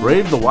here on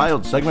Brave the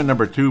Wild, segment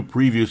number 2,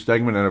 preview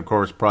segment, and of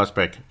course,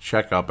 prospect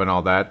checkup and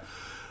all that.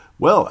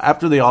 Well,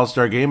 after the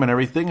All-Star game and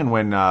everything, and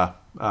when Devin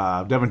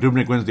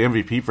Dubnyk wins the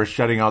MVP for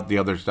shutting out the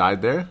other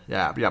side there,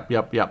 yep.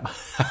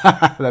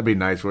 That'd be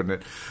nice,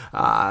 wouldn't it?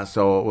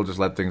 So we'll just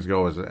let things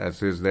go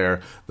as is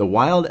there. The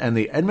Wild and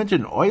the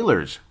Edmonton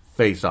Oilers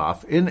face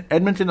off in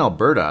Edmonton,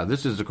 Alberta.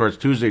 This is, of course,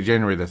 Tuesday,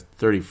 January the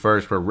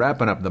 31st. We're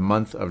wrapping up the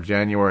month of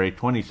January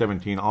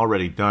 2017,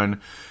 already done.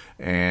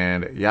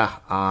 And yeah,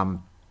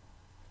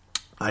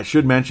 I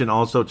should mention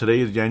also today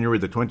is January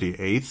the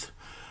 28th.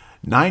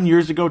 9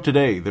 years ago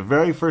today, the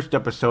very first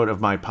episode of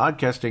my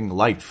podcasting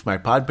life, my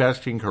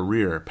podcasting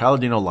career,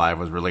 Paladino Live,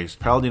 was released.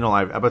 Paladino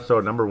Live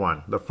episode number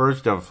 1, the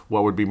first of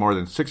what would be more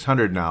than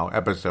 600 now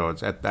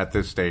episodes at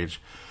this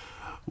stage,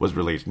 was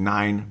released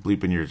 9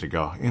 bleeping years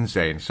ago.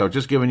 Insane. So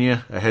just giving you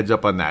a heads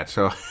up on that.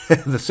 So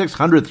the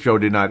 600th show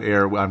did not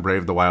air on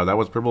Brave the Wild. That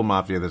was Purple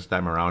Mafia this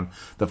time around.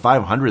 The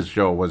 500th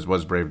show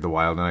was Brave the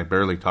Wild, and I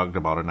barely talked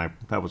about it, and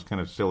that was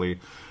kind of silly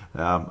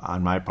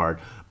on my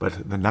part.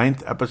 But the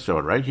 9th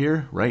episode right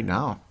here, right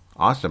now.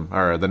 Awesome.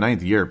 Or the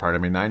 9th year,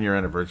 9-year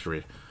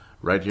anniversary.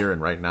 Right here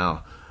and right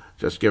now.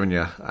 Just giving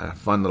you a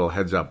fun little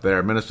heads up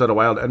there. Minnesota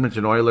Wild,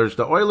 Edmonton Oilers.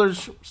 The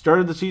Oilers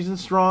started the season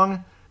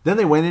strong. Then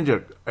they went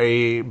into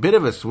a bit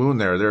of a swoon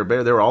there.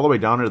 They were all the way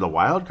down to the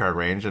wild card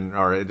range,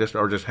 or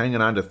just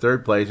hanging on to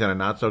third place in a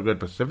not so good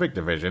Pacific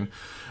Division.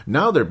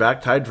 Now they're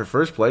back tied for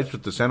first place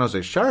with the San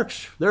Jose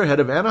Sharks. They're ahead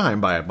of Anaheim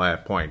by a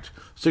point.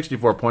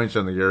 64 points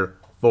in the year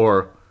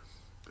for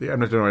the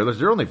Edmonton Oilers.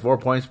 They're only 5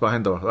 points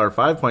behind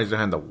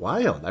the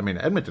Wild. I mean,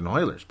 Edmonton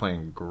Oilers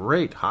playing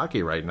great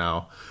hockey right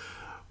now.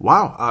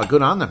 Wow,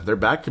 good on them. They're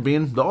back to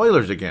being the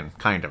Oilers again,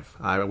 kind of.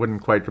 I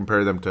wouldn't quite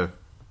compare them to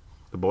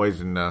the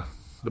boys in the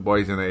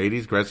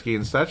 80s, Gretzky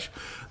and such.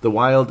 The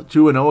Wild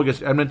 2-0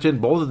 against Edmonton,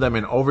 both of them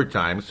in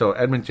overtime. So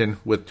Edmonton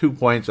with 2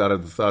 points out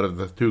of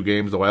the 2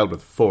 games, the Wild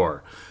with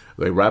 4.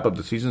 They wrap up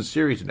the season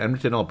series in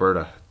Edmonton,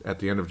 Alberta at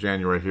the end of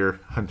January here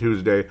on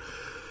Tuesday.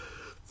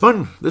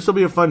 Fun. This will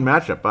be a fun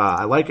matchup.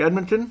 I like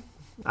Edmonton.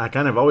 I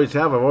kind of always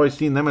have. I've always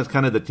seen them as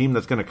kind of the team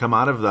that's going to come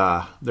out of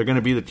they're going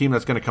to be the team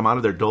that's going to come out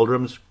of their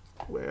doldrums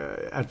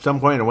at some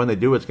point, and when they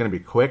do, it's going to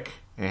be quick.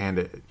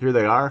 And here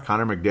they are,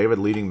 Connor McDavid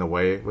leading the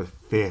way with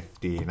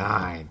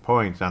 59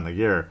 points on the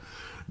year.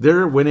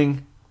 They're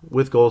winning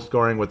with goal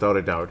scoring without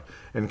a doubt.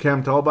 And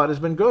Cam Talbot has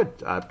been good.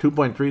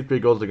 2.33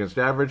 goals against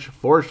average,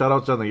 4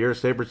 shutouts on the year,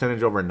 save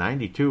percentage over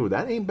 92.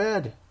 That ain't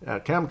bad.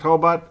 Cam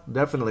Talbot,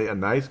 definitely a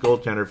nice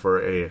goaltender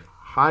for a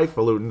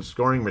highfalutin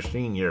scoring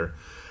machine here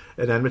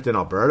in Edmonton,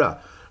 Alberta.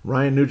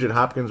 Ryan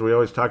Nugent-Hopkins, we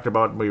always talked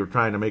about, we were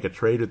trying to make a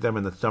trade with them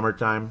in the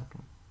summertime.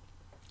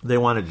 They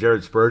wanted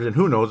Jared Spurgeon.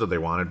 Who knows what they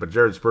wanted, but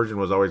Jared Spurgeon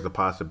was always the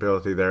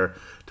possibility there.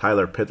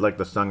 Tyler Pitlick,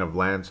 the son of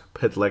Lance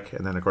Pitlick.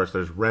 And then, of course,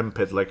 there's Rem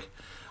Pitlick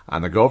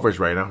on the Gophers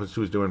right now,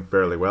 who's doing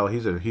fairly well.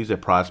 He's a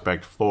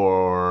prospect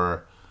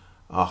for...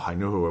 Oh, I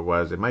knew who it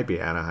was. It might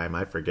be Anaheim.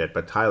 I forget.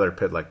 But Tyler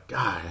Pitlick,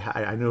 God,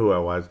 I knew who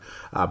it was.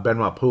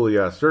 Benoit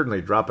Pouliot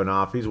certainly dropping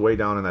off. He's way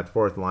down in that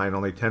fourth line,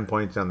 only 10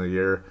 points on the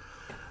year.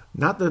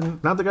 Not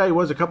the guy he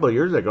was a couple of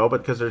years ago,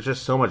 but because there's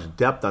just so much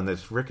depth on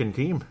this frickin'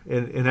 team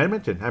in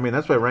Edmonton. I mean,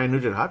 that's why Ryan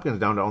Nugent-Hopkins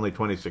down to only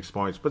 26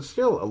 points, but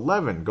still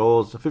 11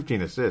 goals,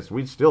 15 assists.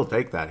 We'd still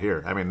take that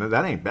here. I mean,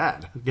 that ain't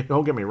bad.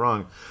 Don't get me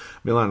wrong.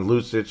 Milan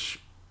Lucic,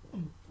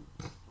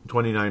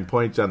 29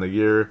 points on the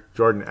year.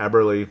 Jordan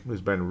Eberle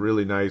has been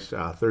really nice,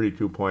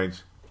 32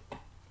 points.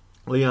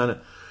 Leon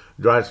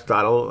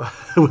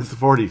Draisaitl with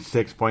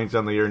 46 points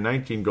on the year,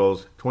 19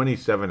 goals,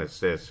 27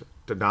 assists.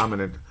 A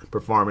dominant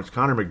performance.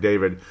 Connor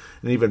McDavid,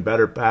 an even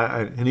better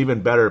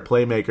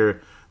playmaker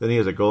than he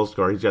is a goal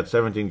scorer. He's got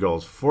 17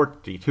 goals,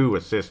 42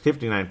 assists,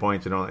 59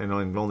 points in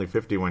only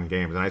 51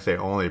 games. And I say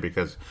only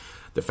because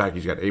the fact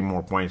he's got 8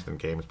 more points than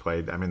games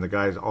played. I mean, the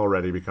guy's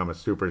already become a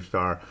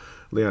superstar.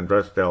 Leon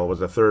Draisaitl was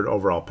the 3rd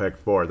overall pick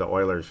for the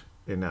Oilers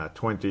in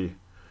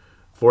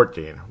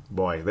 2014.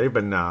 Boy, they've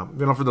been,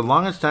 for the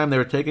longest time, they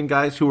were taking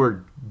guys who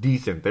were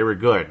decent. They were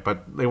good,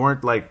 but they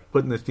weren't like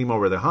putting this team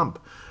over the hump.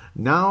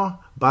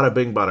 Now, bada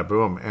bing, bada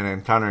boom, and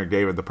then Connor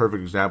McDavid, the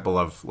perfect example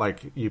of,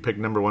 like, you pick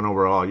number 1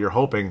 overall, you're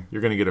hoping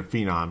you're going to get a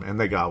phenom, and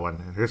they got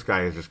one. This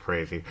guy is just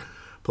crazy.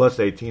 Plus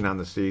 18 on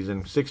the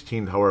season,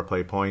 16 power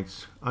play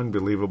points,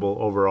 unbelievable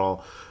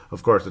overall.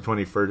 Of course, the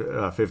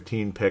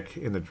 2015 pick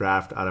in the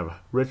draft out of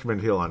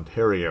Richmond Hill,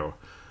 Ontario.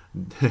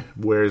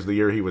 Where's the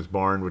year he was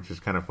born, which is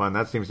kind of fun.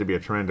 That seems to be a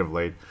trend of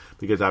late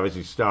because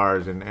obviously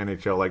stars in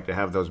NHL like to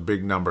have those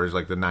big numbers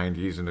like the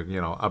 90s and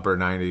the upper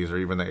 90s or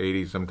even the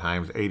 80s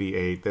sometimes,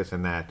 88, this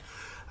and that.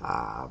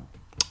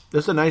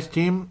 This is a nice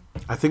team.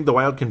 I think the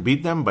Wild can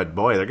beat them, but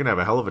boy, they're going to have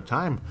a hell of a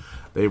time.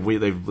 They've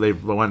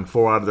won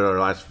 4 out of their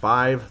last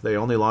 5. They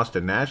only lost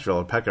to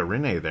Nashville, Pekka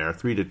Rinne there,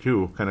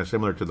 3-2, kind of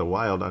similar to the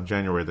Wild on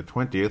January the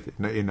 20th,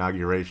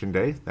 Inauguration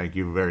Day. Thank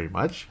you very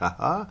much.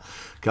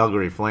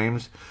 Calgary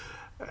Flames,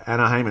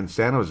 Anaheim and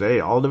San Jose,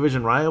 all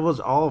division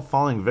rivals, all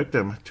falling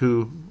victim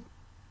to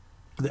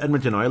the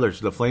Edmonton Oilers.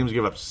 The Flames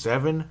give up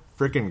 7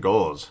 freaking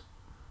goals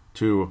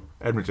to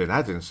Edmonton.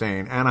 That's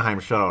insane. Anaheim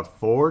shut out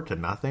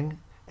 4-0.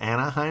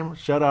 Anaheim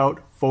shutout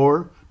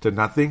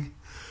 4-0.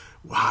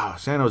 Wow,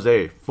 San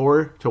Jose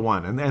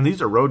 4-1, and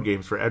these are road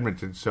games for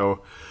Edmonton,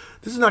 so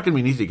this is not going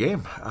to be an easy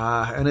game,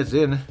 and it's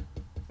in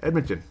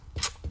Edmonton.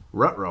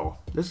 Rutrow.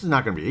 This is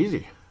not going to be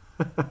easy.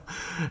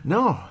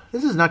 No,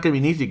 this is not going to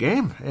be an easy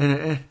game.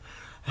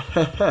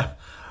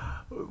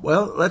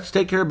 Well, let's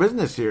take care of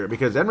business here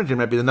because Edmonton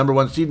might be the number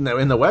one seed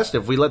in the West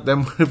if we let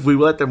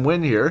them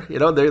win here. You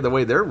know, they're the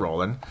way they're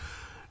rolling.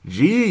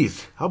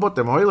 Jeez, how about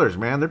them Oilers,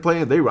 man? They're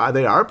playing. They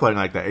are playing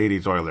like the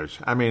 '80s Oilers.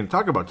 I mean,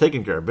 talk about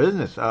taking care of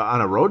business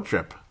on a road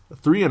trip.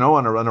 3-0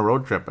 on a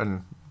road trip,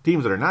 and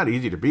teams that are not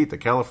easy to beat. The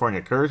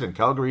California Curse and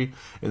Calgary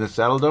in the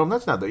Saddle Dome.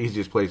 That's not the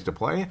easiest place to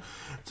play.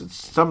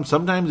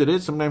 Sometimes it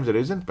is, sometimes it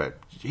isn't. But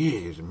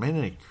geez,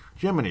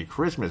 Jiminy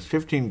Christmas,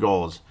 15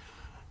 goals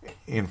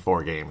in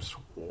 4 games.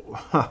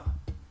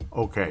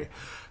 Okay.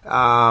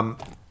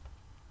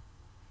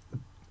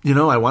 You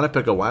know, I want to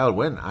pick a Wild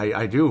win.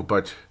 I do,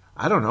 but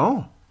I don't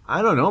know.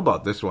 I don't know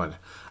about this one.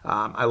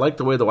 I like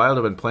the way the Wild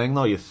have been playing,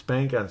 though. You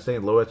spank on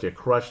St. Louis, you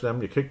crush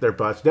them, you kick their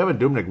butts. Devin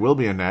Dubnyk will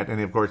be in net,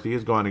 and of course he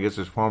is going against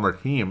his former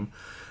team.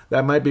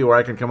 That might be where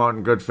I can come out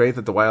in good faith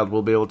that the Wild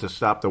will be able to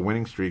stop the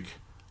winning streak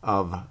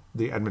of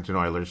the Edmonton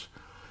Oilers.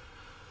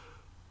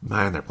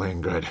 Man, they're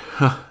playing good.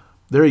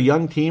 They're a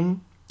young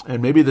team,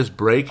 and maybe this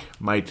break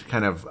might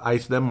kind of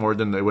ice them more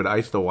than they would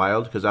ice the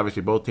Wild, because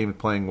obviously both teams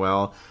playing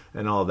well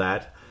and all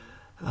that.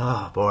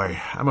 Oh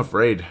boy, I'm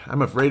afraid.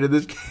 I'm afraid of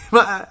this game.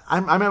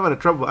 I'm having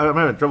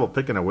trouble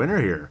picking a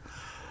winner here.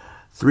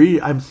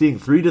 I'm seeing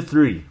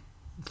 3-3,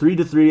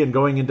 3-3, and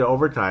going into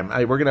overtime.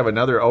 We're gonna have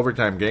another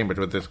overtime game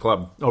with this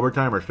club,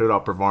 overtime or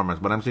shootout performance.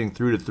 But I'm seeing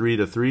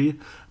 3-3.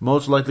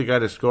 Most likely guy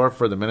to score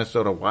for the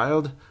Minnesota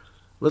Wild.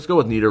 Let's go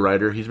with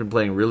Niederreiter. He's been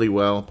playing really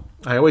well.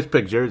 I always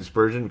pick Jared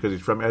Spurgeon because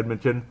he's from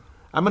Edmonton.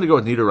 I'm going to go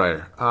with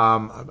Niederreiter.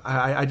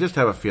 I just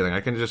have a feeling. I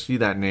can just see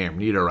that name,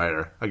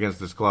 Niederreiter, against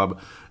this club.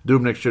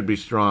 Dubnyk should be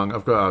strong.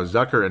 Of course,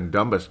 Zucker and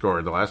Dumba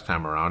scored the last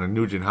time around. And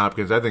Nugent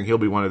Hopkins, I think he'll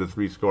be one of the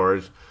 3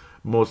 scorers,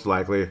 most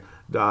likely,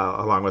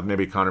 along with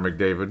maybe Connor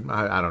McDavid.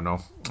 I don't know.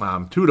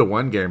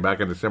 2-1 game back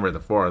in December the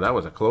 4th. That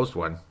was a close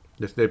one.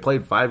 They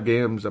played 5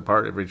 games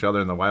apart of each other,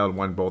 and the Wild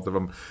won both of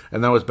them.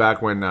 And that was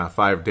back when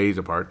 5 days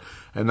apart.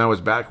 And that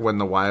was back when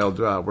the Wild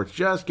were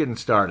just getting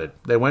started.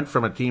 They went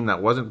from a team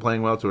that wasn't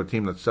playing well to a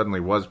team that suddenly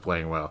was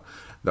playing well.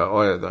 The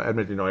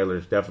Edmonton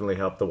Oilers definitely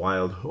helped the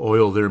Wild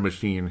oil their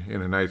machine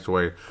in a nice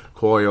way.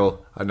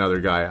 Coyle, another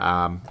guy.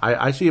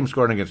 I see him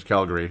scoring against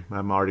Calgary.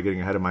 I'm already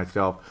getting ahead of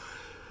myself.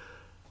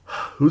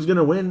 Who's going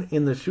to win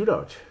in the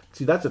shootout?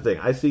 See, that's the thing.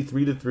 I see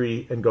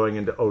 3-3 and going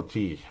into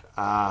OT.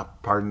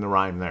 Pardon the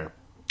rhyme there.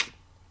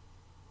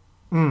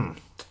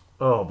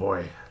 Oh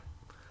boy.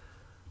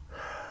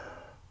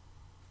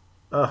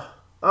 I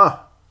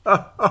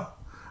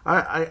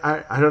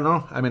don't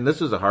know. I mean,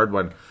 this is a hard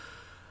one.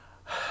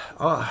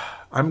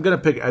 I'm gonna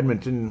pick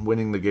Edmonton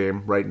winning the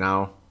game right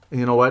now.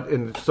 And you know what?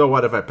 And so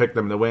what if I pick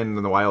them to win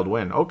and the Wild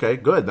win? Okay,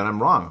 good. Then I'm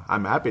wrong.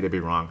 I'm happy to be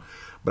wrong.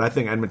 But I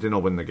think Edmonton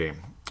will win the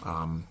game.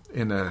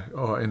 In the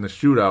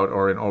shootout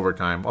or in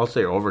overtime. I'll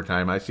say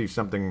overtime. I see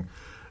something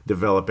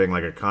developing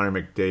like a Connor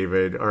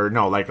McDavid, or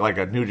no, like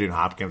a Nugent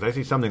Hopkins. I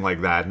see something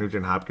like that.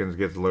 Nugent Hopkins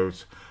gets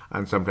loose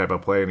on some type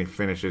of play and he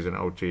finishes in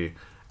OT,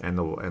 and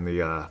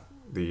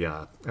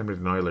the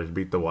Edmonton Oilers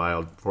beat the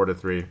Wild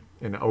 4-3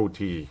 in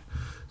OT.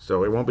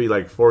 So it won't be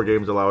like 4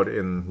 games allowed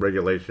in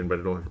regulation, but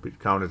it'll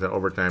count as an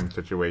overtime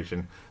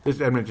situation.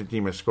 This Edmonton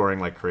team is scoring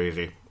like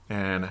crazy,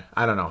 and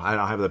I don't know. I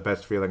don't have the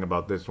best feeling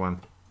about this one.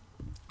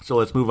 So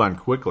let's move on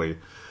quickly.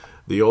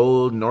 The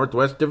old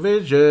Northwest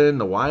Division,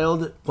 the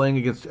Wild playing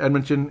against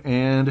Edmonton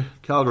and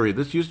Calgary.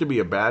 This used to be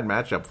a bad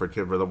matchup for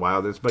the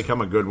Wild. It's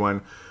become a good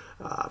one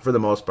for the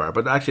most part.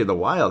 But actually, the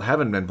Wild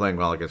haven't been playing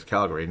well against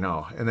Calgary,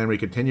 no. And then we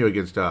continue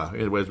against,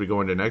 as we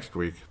go into next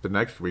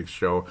week's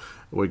show,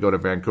 we go to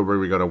Vancouver,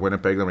 we go to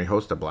Winnipeg, then we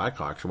host the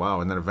Blackhawks.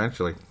 Wow. And then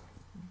eventually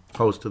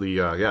host the,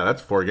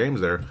 that's 4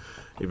 games there.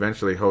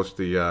 Eventually host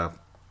the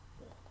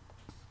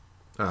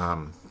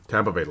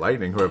Tampa Bay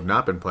Lightning, who have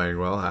not been playing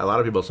well. A lot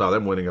of people saw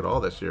them winning it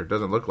all this year. It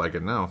doesn't look like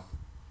it now.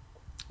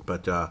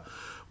 But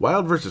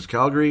Wild versus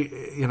Calgary,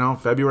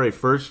 February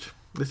 1st,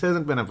 this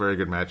hasn't been a very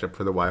good matchup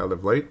for the Wild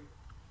of late.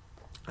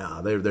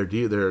 Their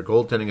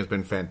goaltending has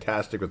been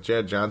fantastic with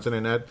Chad Johnson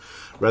in net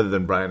rather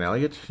than Brian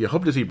Elliott. You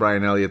hope to see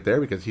Brian Elliott there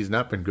because he's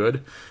not been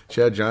good.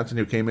 Chad Johnson,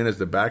 who came in as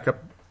the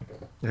backup,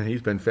 and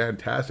he's been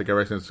fantastic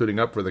ever since suiting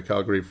up for the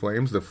Calgary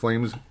Flames. The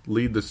Flames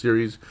lead the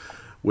series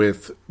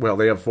with,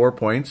 they have 4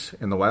 points,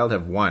 and the Wild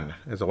have 1,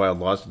 as the Wild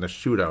lost in the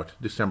shootout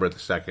December the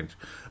 2nd,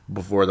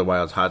 before the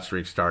Wild's hot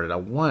streak started. A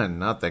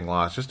 1-0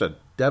 loss, just a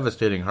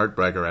devastating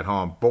heartbreaker at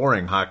home.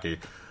 Boring hockey.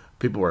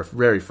 People were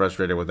very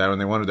frustrated with that when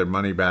they wanted their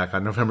money back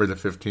on November the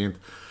 15th.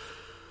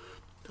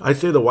 I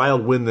say the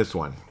Wild win this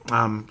one.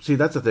 See,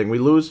 that's the thing.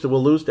 We'll lose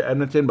to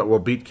Edmonton, but we'll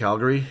beat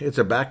Calgary. It's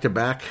a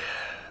back-to-back.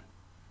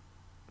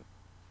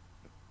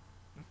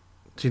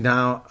 See,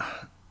 now,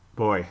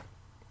 boy,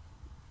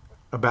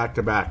 a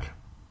back-to-back.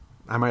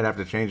 I might have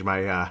to change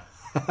my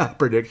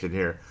prediction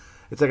here.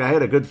 It's like I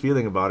had a good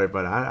feeling about it,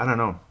 but I don't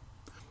know.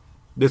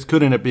 this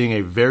could end up being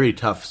a very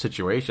tough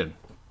situation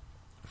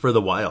for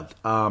the Wild.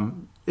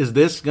 Is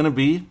this going to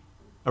be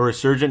a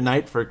resurgent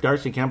night for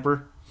Darcy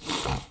Kuemper?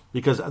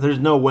 Because there's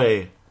no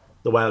way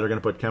the Wild are going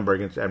to put Kuemper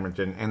against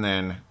Edmonton and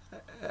then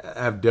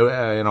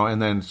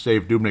and then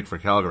save Dubnyk for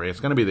Calgary. It's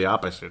going to be the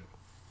opposite.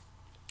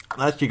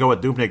 Unless you go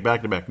with Dubnyk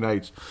back-to-back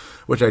nights,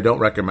 which I don't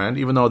recommend,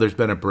 even though there's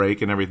been a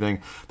break and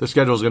everything. The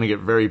schedule is going to get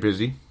very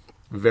busy,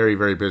 very,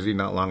 very busy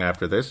not long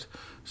after this.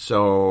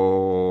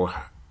 So,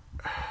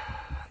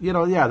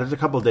 there's a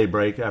couple-day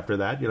break after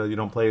that. You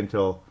don't play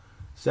until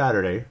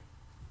Saturday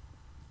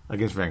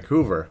against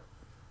Vancouver.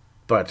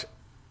 But,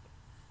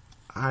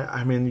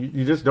 I mean,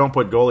 you just don't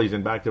put goalies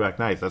in back-to-back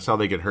nights. That's how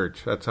they get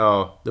hurt. That's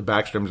how the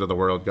Backstroms of the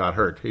world got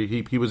hurt.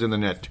 He was in the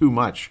net too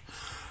much.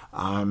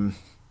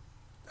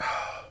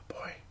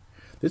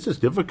 This is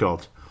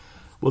difficult.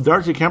 Will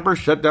Darcy Kuemper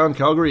shut down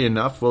Calgary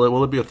enough?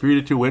 Will it be a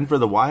 3-2 win for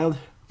the Wild?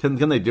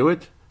 Can they do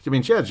it? I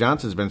mean, Chad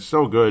Johnson's been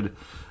so good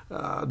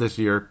this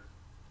year.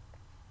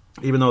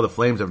 Even though the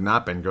Flames have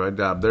not been good.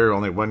 They're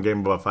only one game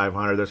above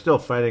 500. They're still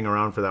fighting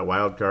around for that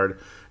wild card.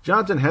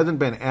 Johnson hasn't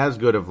been as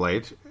good of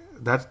late.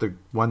 That's the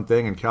one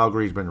thing, and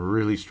Calgary's been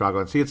really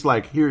struggling. See, it's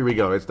like, here we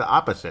go. It's the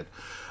opposite.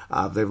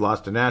 They've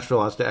lost to Nashville,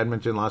 lost to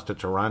Edmonton, lost to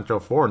Toronto,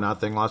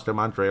 4-0, lost to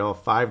Montreal,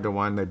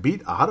 5-1. They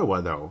beat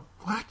Ottawa, though.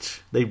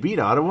 What? They beat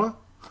Ottawa?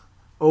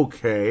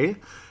 Okay.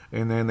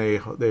 And then they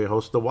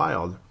host the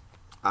Wild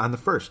on the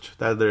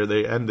 1st.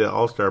 They end the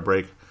All-Star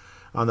break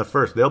on the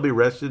 1st. They'll be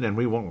rested, and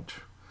we won't.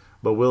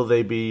 But will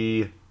they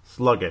be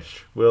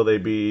sluggish? Will they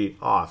be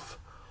off?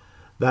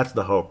 That's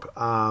the hope.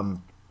 I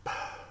am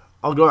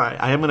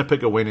going to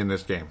pick a win in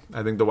this game.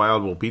 I think the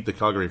Wild will beat the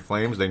Calgary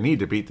Flames. They need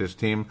to beat this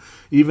team.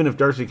 Even if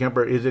Darcy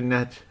Kuemper is in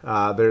net,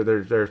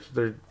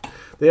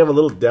 they have a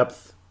little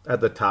depth at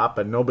the top,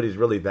 but nobody's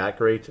really that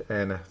great,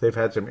 and they've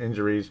had some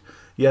injuries.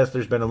 Yes,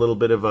 there's been a little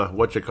bit of a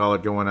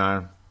going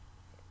on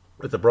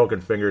with the broken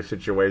finger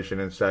situation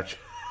and such.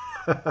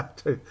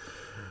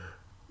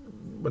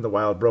 When the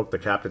Wild broke the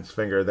captain's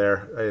finger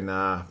there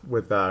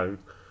with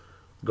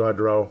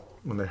Gaudreau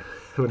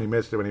when he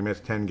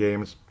missed 10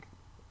 games.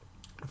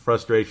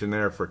 Frustration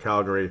there for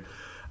Calgary.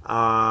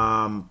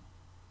 I'm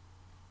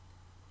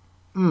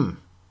going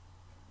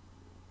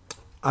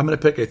to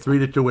pick a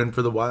 3-2 win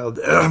for the Wild.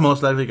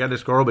 Most likely guy to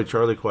score will be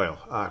Charlie Coyle.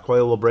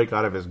 Coyle will break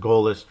out of his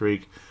goalless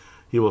streak.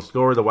 He will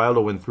score. The Wild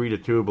will win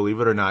 3-2, believe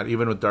it or not,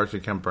 even with Darcy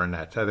Kuemper in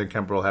net. I think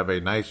Kuemper will have a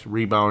nice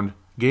rebound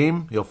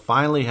game. He'll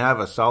finally have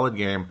a solid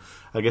game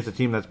against a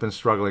team that's been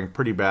struggling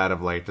pretty bad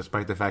of late,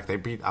 despite the fact they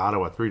beat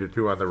Ottawa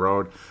 3-2 on the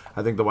road.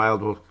 I think the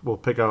Wild will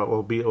pick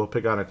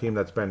on a team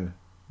that's been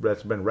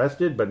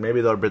rested, but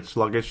maybe they're a bit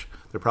sluggish.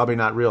 They're probably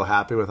not real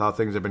happy with how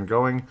things have been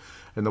going,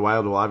 and the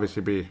Wild will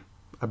obviously be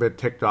a bit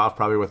ticked off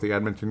probably with the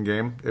Edmonton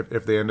game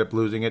if they end up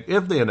losing it.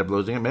 If they end up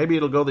losing it, maybe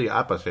it'll go the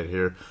opposite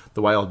here.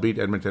 The Wild beat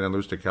Edmonton and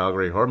lose to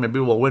Calgary, or maybe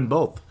we'll win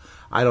both.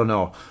 I don't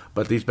know.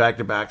 But these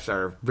back-to-backs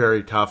are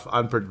very tough,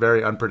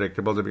 very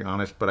unpredictable, to be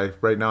honest. But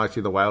right now I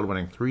see the Wild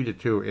winning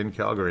 3-2 in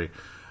Calgary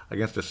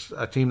against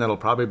a team that'll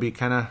probably be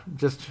kind of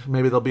just,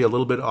 maybe they'll be a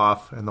little bit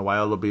off, and the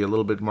Wild will be a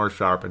little bit more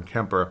sharp, and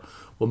Kuemper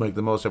will make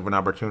the most of an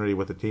opportunity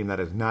with a team that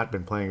has not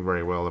been playing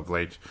very well of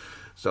late.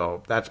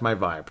 So that's my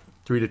vibe.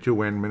 3-2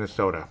 win,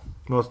 Minnesota.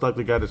 Most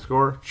likely guy to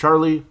score,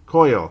 Charlie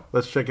Coyle.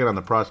 Let's check in on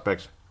the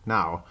prospects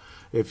now,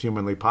 if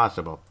humanly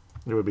possible.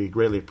 It would be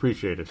greatly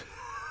appreciated.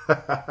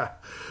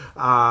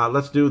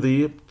 Let's do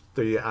the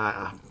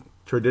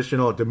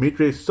traditional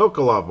Dmitry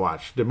Sokolov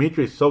watch.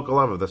 Dmitry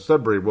Sokolov of the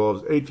Sudbury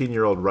Wolves,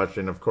 18-year-old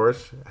Russian, of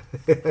course,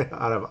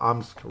 out of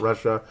Omsk,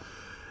 Russia.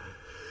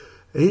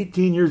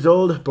 18 years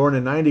old, born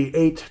in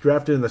 98,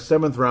 drafted in the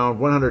 7th round,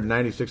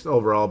 196th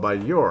overall by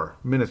your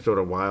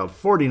Minnesota Wild.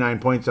 49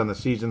 points on the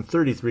season,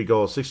 33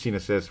 goals, 16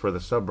 assists for the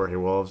Sudbury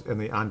Wolves. In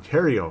the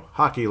Ontario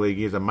Hockey League,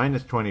 he's a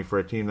minus 20 for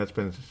a team that's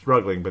been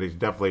struggling, but he's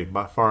definitely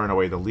by far and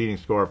away the leading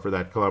scorer for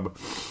that club.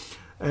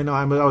 And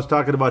I was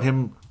talking about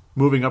him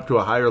moving up to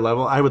a higher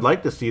level. I would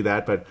like to see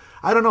that, but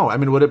I don't know. I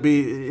mean, would it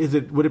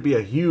be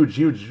a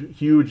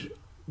huge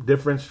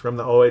difference from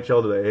the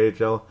OHL to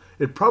the AHL?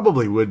 It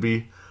probably would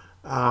be.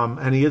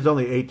 And he is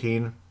only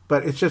 18,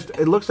 but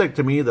it looks like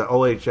to me the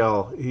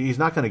OHL, he's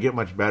not going to get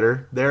much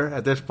better there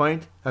at this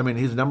point. I mean,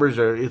 his numbers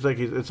it's like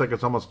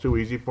it's almost too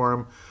easy for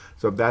him.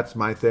 So that's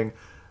my thing.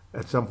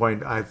 At some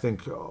point, I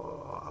think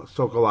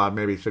Sokolov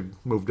maybe should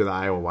move to the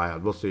Iowa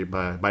Wild. We'll see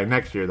by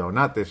next year, though,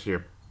 not this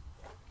year.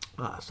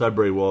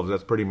 Sudbury Wolves,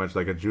 that's pretty much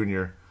like a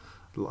junior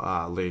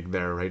league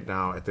there right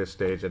now at this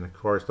stage. And of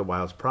course, the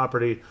Wild's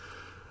property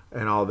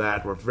and all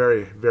that. We're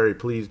very, very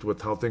pleased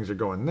with how things are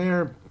going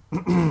there.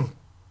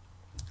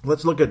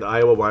 Let's look at the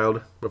Iowa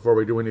Wild before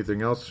we do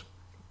anything else.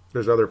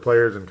 There's other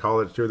players in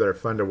college, too, that are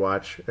fun to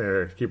watch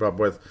and keep up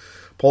with.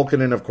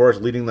 Polkinen, of course,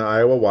 leading the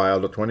Iowa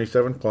Wild with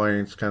 27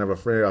 points. Kind of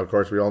of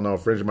course, we all know,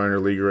 fringe minor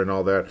leaguer and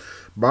all that.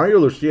 Mario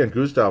Lucia and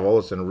Gustav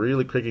Olsson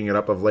really kicking it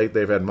up of late.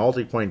 They've had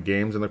multi-point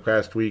games in the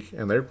past week,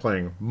 and they're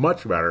playing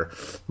much better.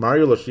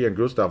 Mario Lucia and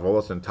Gustav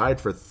Olsson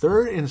tied for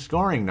third in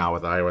scoring now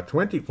with Iowa.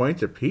 20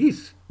 points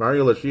apiece.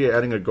 Mario Lucia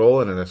adding a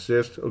goal and an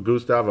assist.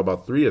 Gustav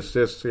about 3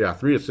 assists. Yeah,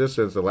 3 assists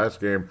since the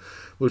last game.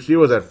 Lucia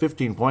was at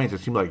 15 points.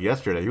 It seemed like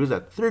yesterday. He was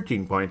at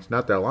 13 points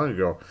not that long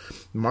ago.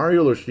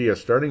 Mario Lucia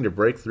starting to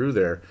break through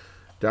there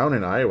down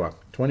in Iowa.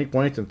 20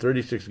 points in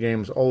 36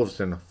 games.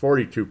 Olofsson,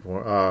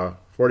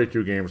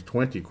 42 games,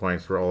 20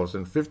 points for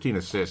Olofsson. 15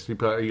 assists. He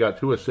got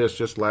 2 assists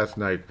just last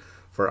night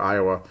for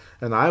Iowa.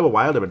 And the Iowa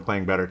Wild have been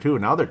playing better, too.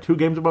 Now they're 2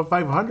 games above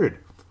 500.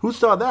 Who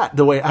saw that?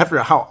 The way, after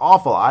how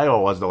awful Iowa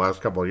was the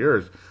last couple of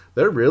years,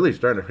 they're really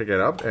starting to pick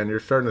it up, and you're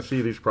starting to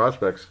see these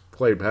prospects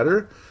play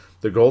better.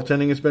 The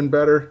goaltending has been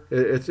better.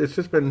 It's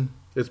been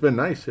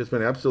nice. It's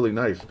been absolutely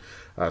nice.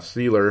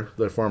 Sealer,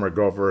 the former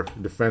Gopher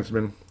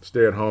defenseman,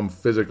 stay-at-home,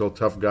 physical,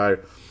 tough guy,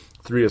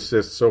 3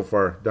 assists so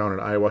far down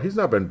in Iowa. He's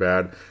not been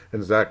bad.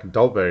 And Zach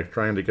Dalpe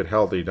trying to get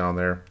healthy down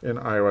there in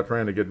Iowa,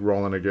 trying to get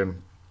rolling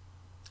again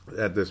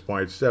at this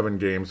point. 7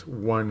 games,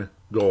 1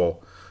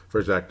 goal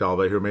for Zach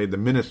Dalpe, who made the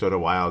Minnesota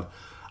Wild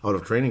out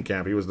of training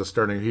camp. He was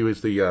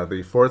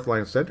the fourth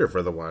line center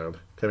for the Wild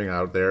coming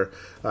out there.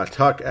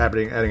 Tuck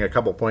adding a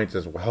couple points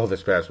as well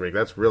this past week.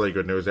 That's really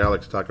good news.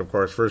 Alex Tuck, of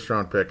course, first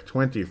round pick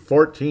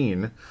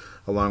 2014,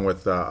 along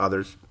with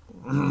others.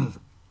 He's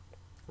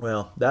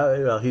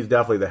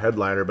definitely the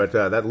headliner, but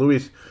that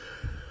Luis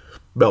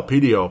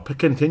Belpedio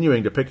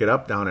continuing to pick it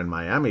up down in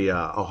Miami,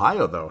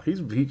 Ohio, though.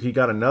 He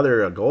got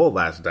another goal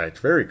last night.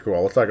 Very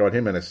cool. We'll talk about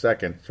him in a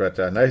second. But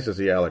nice to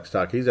see Alex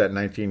Tuck. He's at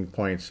 19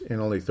 points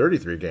in only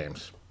 33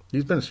 games.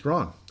 He's been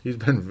strong. He's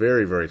been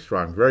very, very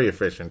strong, very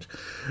efficient.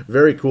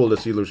 Very cool to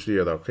see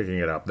Lucia, though, picking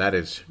it up. That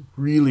is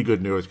really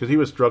good news because he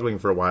was struggling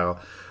for a while.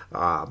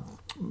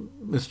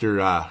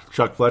 Mr.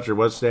 Chuck Fletcher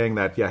was saying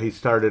that, he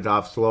started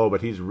off slow,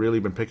 but he's really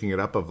been picking it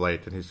up of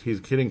late, and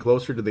he's getting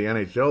closer to the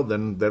NHL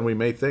than we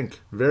may think.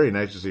 Very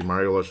nice to see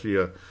Mario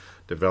Lucia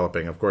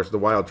developing. Of course, the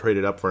Wild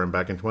traded up for him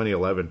back in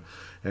 2011,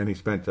 and he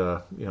spent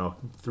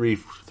three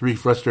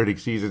frustrating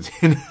seasons.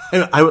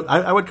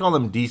 I would call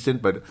them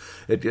decent, but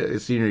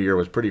his senior year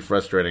was pretty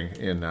frustrating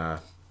in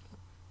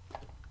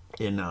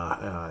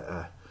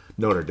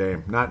Notre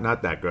Dame.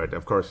 Not that good.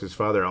 Of course, his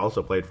father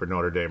also played for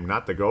Notre Dame,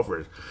 not the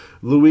Gophers.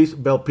 Luis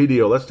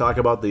Belpedio, let's talk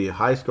about the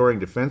high-scoring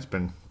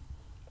defenseman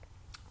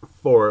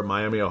for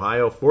Miami,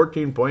 Ohio.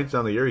 14 points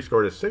on the year. He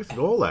scored his 6th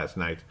goal last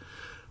night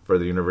for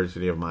the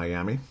University of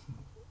Miami.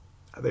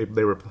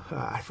 They were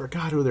I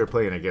forgot who they were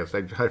playing against.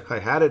 I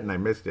had it and I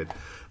missed it.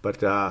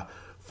 But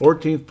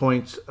 14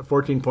 points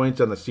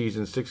on the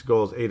season, 6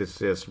 goals, 8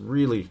 assists.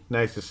 Really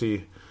nice to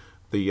see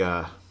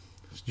the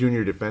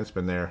junior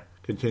defenseman there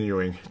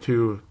continuing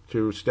to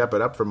step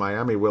it up for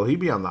Miami. Will he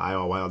be on the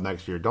Iowa Wild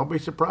next year? Don't be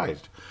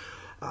surprised.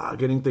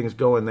 Getting things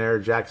going there.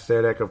 Jack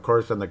Sedek, of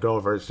course, on the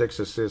Gophers, 6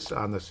 assists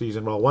on the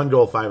season. Well, 1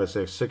 goal, 5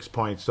 assists, 6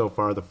 points so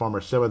far. The former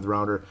 7th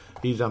rounder,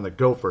 he's on the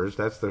Gophers.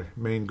 That's the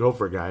main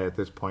Gopher guy at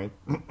this point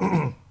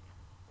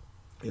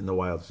in the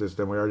Wild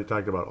system. We already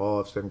talked about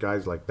Olofsson,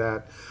 guys like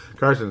that.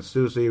 Carson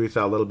Soucy, we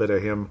saw a little bit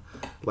of him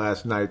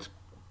last night.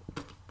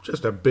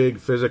 Just a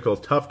big, physical,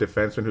 tough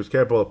defenseman who's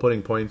capable of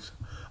putting points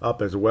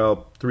up as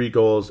well. 3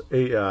 goals,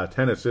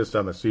 10 assists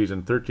on the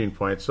season, 13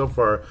 points. So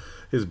far,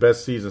 his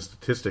best season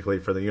statistically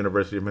for the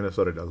University of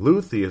Minnesota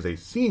Duluth. He is a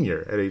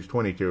senior at age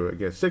 22.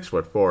 Again,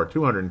 6'4",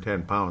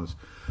 210 pounds.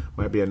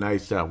 Might be a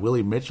nice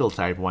Willie Mitchell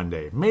type one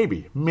day.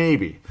 Maybe.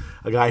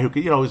 A guy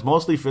who is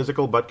mostly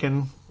physical, but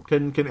can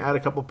add a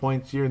couple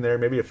points here and there.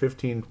 Maybe a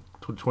 15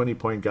 to 20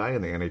 point guy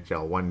in the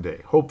NHL one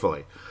day.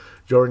 Hopefully.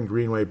 Jordan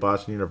Greenway,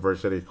 Boston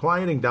University,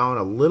 quieting down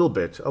a little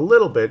bit,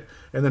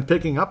 and then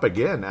picking up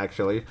again,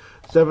 actually.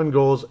 7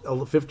 goals,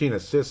 15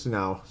 assists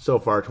now so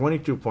far,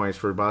 22 points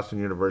for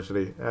Boston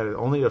University.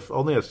 Only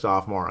a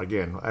sophomore.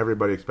 Again,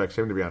 everybody expects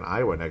him to be on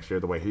Iowa next year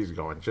the way he's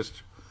going.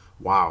 Just,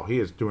 wow, he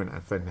is doing a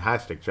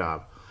fantastic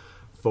job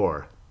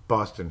for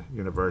Boston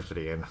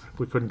University, and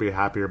we couldn't be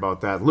happier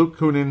about that. Luke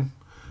Kunin,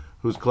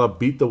 whose club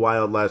beat the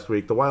Wild last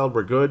week. The Wild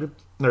were good.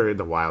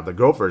 The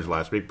Gophers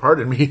last week,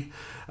 pardon me.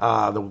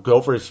 The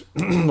Gophers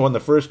won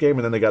the first game,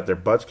 and then they got their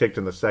butts kicked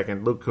in the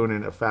second. Luke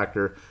Kunin, a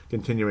factor,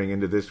 continuing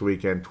into this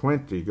weekend.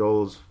 20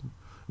 goals.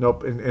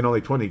 Nope, in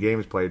only 20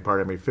 games played,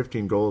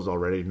 15 goals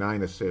already,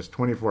 9 assists,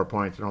 24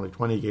 points in only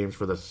 20 games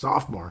for the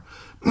sophomore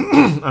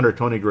under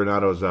Tony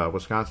Granato's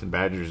Wisconsin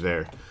Badgers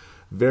there.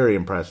 Very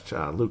impressed.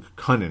 Luke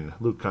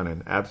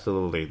Kunin,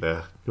 absolutely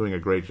doing a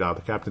great job.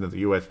 The captain of the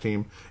U.S.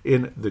 team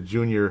in the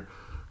Junior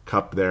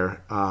Cup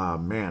there.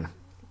 Man,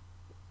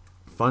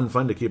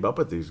 fun to keep up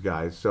with these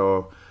guys.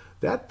 So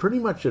that pretty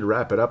much should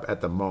wrap it up at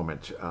the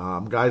moment.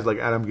 Guys like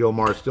Adam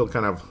Gilmore still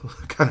kind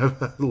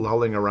of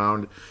lulling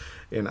around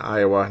in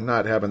Iowa,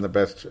 not having the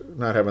best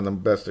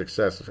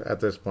success at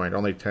this point.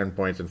 Only 10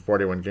 points in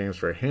 41 games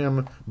for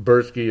him.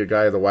 Bursky, a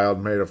guy the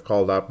Wild may have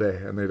called up,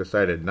 and they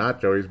decided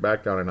not to. He's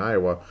back down in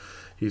Iowa.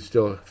 He's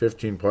still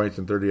 15 points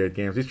in 38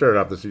 games. He started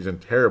off the season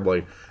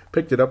terribly,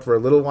 picked it up for a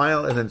little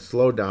while, and then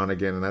slowed down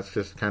again, and that's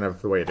just kind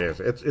of the way it is.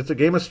 It's a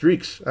game of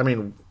streaks. I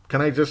mean,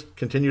 can I just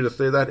continue to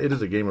say that? It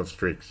is a game of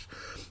streaks.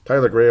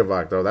 Tyler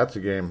Graovac, though, that's a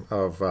game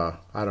of, I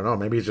don't know,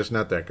 maybe he's just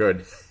not that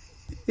good.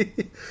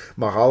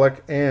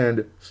 Mahalik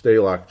and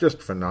Stalock,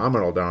 just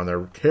phenomenal down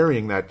there,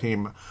 carrying that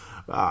team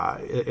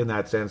in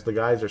that sense. The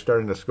guys are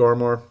starting to score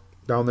more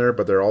down there,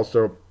 but they're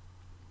also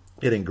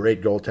hitting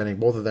great goaltending.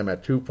 Both of them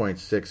at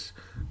 2.6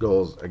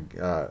 goals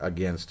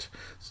against.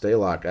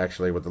 Stalock,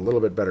 actually, with a little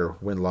bit better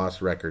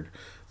win-loss record,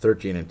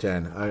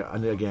 13-10.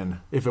 And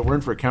again, if it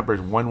weren't for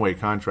Kemper's one-way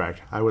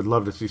contract, I would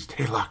love to see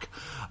Stalock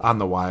on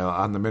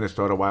the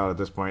Minnesota Wild at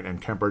this point,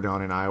 and Kemper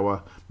down in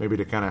Iowa, maybe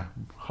to kind of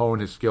hone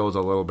his skills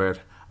a little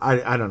bit.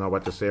 I don't know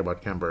what to say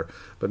about Kemper,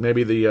 but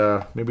maybe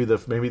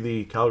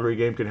the Calgary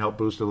game can help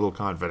boost a little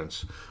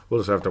confidence.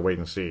 We'll just have to wait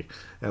and see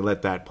and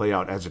let that play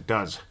out as it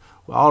does.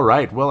 All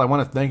right. Well, I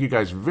want to thank you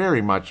guys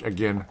very much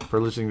again for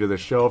listening to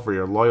this show, for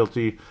your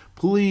loyalty.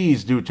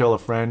 Please do tell a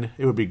friend.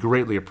 It would be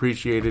greatly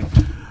appreciated.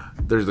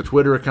 There's the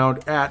Twitter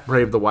account at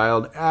Brave the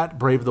Wild, at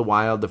Brave the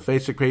Wild. The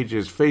Facebook page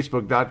is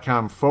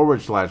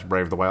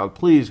facebook.com/Brave the Wild.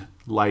 Please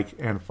like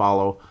and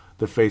follow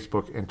the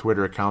Facebook and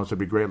Twitter accounts. It would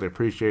be greatly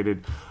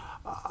appreciated.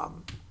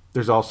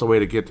 There's also a way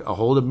to get a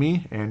hold of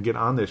me and get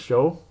on this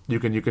show. You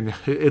can.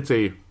 It's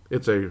a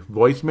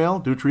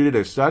voicemail. Do treat it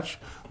as such.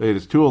 It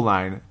is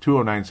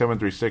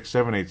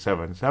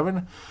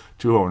 209-736-7877.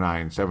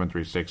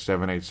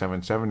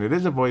 209-736-7877. It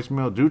is a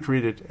voicemail. Do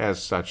treat it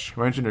as such.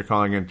 Mention you're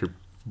calling in to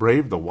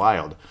Brave the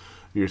Wild.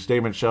 Your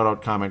statement, shout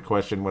out, comment,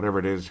 question, whatever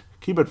it is.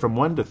 Keep it from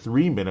 1 to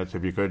 3 minutes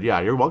if you could. Yeah,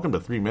 you're welcome to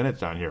 3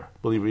 minutes on here.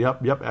 Believe me.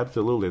 Yep,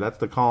 absolutely. That's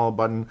the call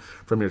button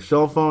from your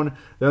cell phone.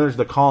 Then there's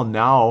the call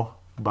now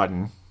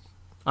button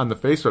on the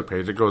Facebook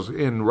page. It goes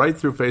in right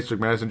through Facebook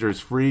Messenger. It's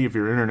free if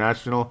you're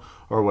international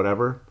or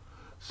whatever.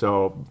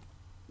 So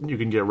you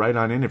can get right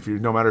on in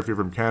no matter if you're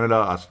from Canada,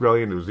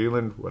 Australia, New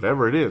Zealand,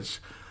 whatever it is.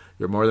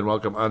 You're more than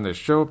welcome on this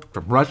show.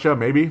 From Russia,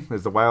 maybe,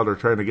 as the Wild are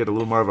trying to get a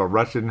little more of a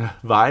Russian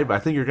vibe. I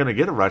think you're going to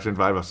get a Russian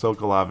vibe of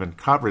Sokolov and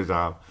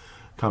Kaprizov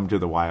come to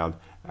the Wild.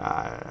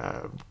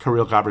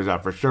 Kirill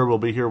Kaprizov for sure will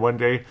be here one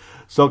day.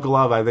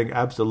 Sokolov, I think,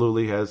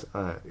 absolutely is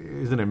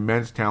an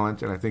immense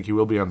talent, and I think he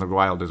will be on the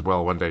Wild as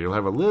well one day. You'll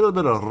have a little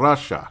bit of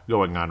Russia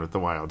going on with the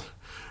Wild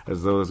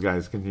as those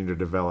guys continue to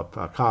develop.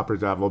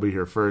 Kaprizov will be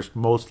here first,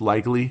 most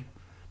likely,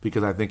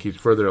 because I think he's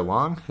further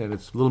along, and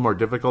it's a little more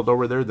difficult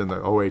over there than the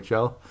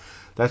OHL.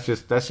 That's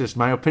just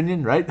my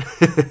opinion, right?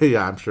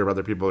 Yeah, I'm sure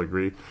other people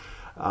agree.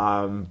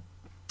 But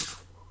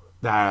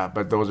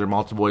those are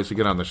multiple ways to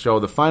get on the show.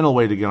 The final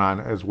way to get on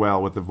as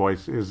well with the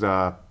voice is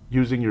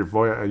using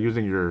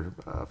your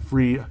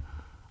free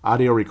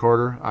audio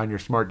recorder on your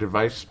smart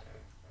device.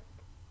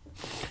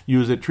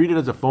 Use it, treat it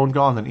as a phone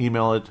call, and then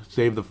email it.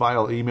 Save the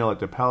file, email it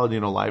to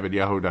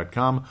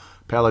paladinolive@yahoo.com,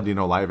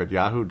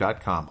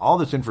 paladinolive@yahoo.com. All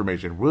this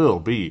information will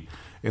be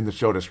in the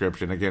show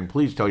description. Again,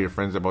 please tell your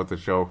friends about the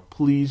show.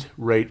 Please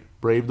rate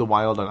Brave the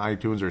Wild on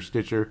iTunes or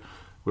Stitcher. It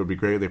would be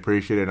greatly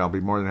appreciated. I'll be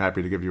more than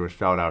happy to give you a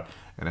shout out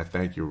and a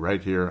thank you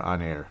right here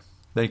on air.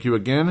 Thank you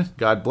again.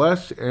 God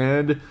bless,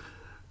 and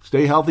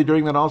stay healthy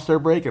during that All-Star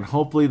break, and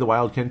hopefully the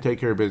Wild can take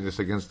care of business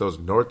against those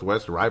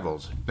Northwest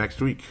rivals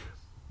next week.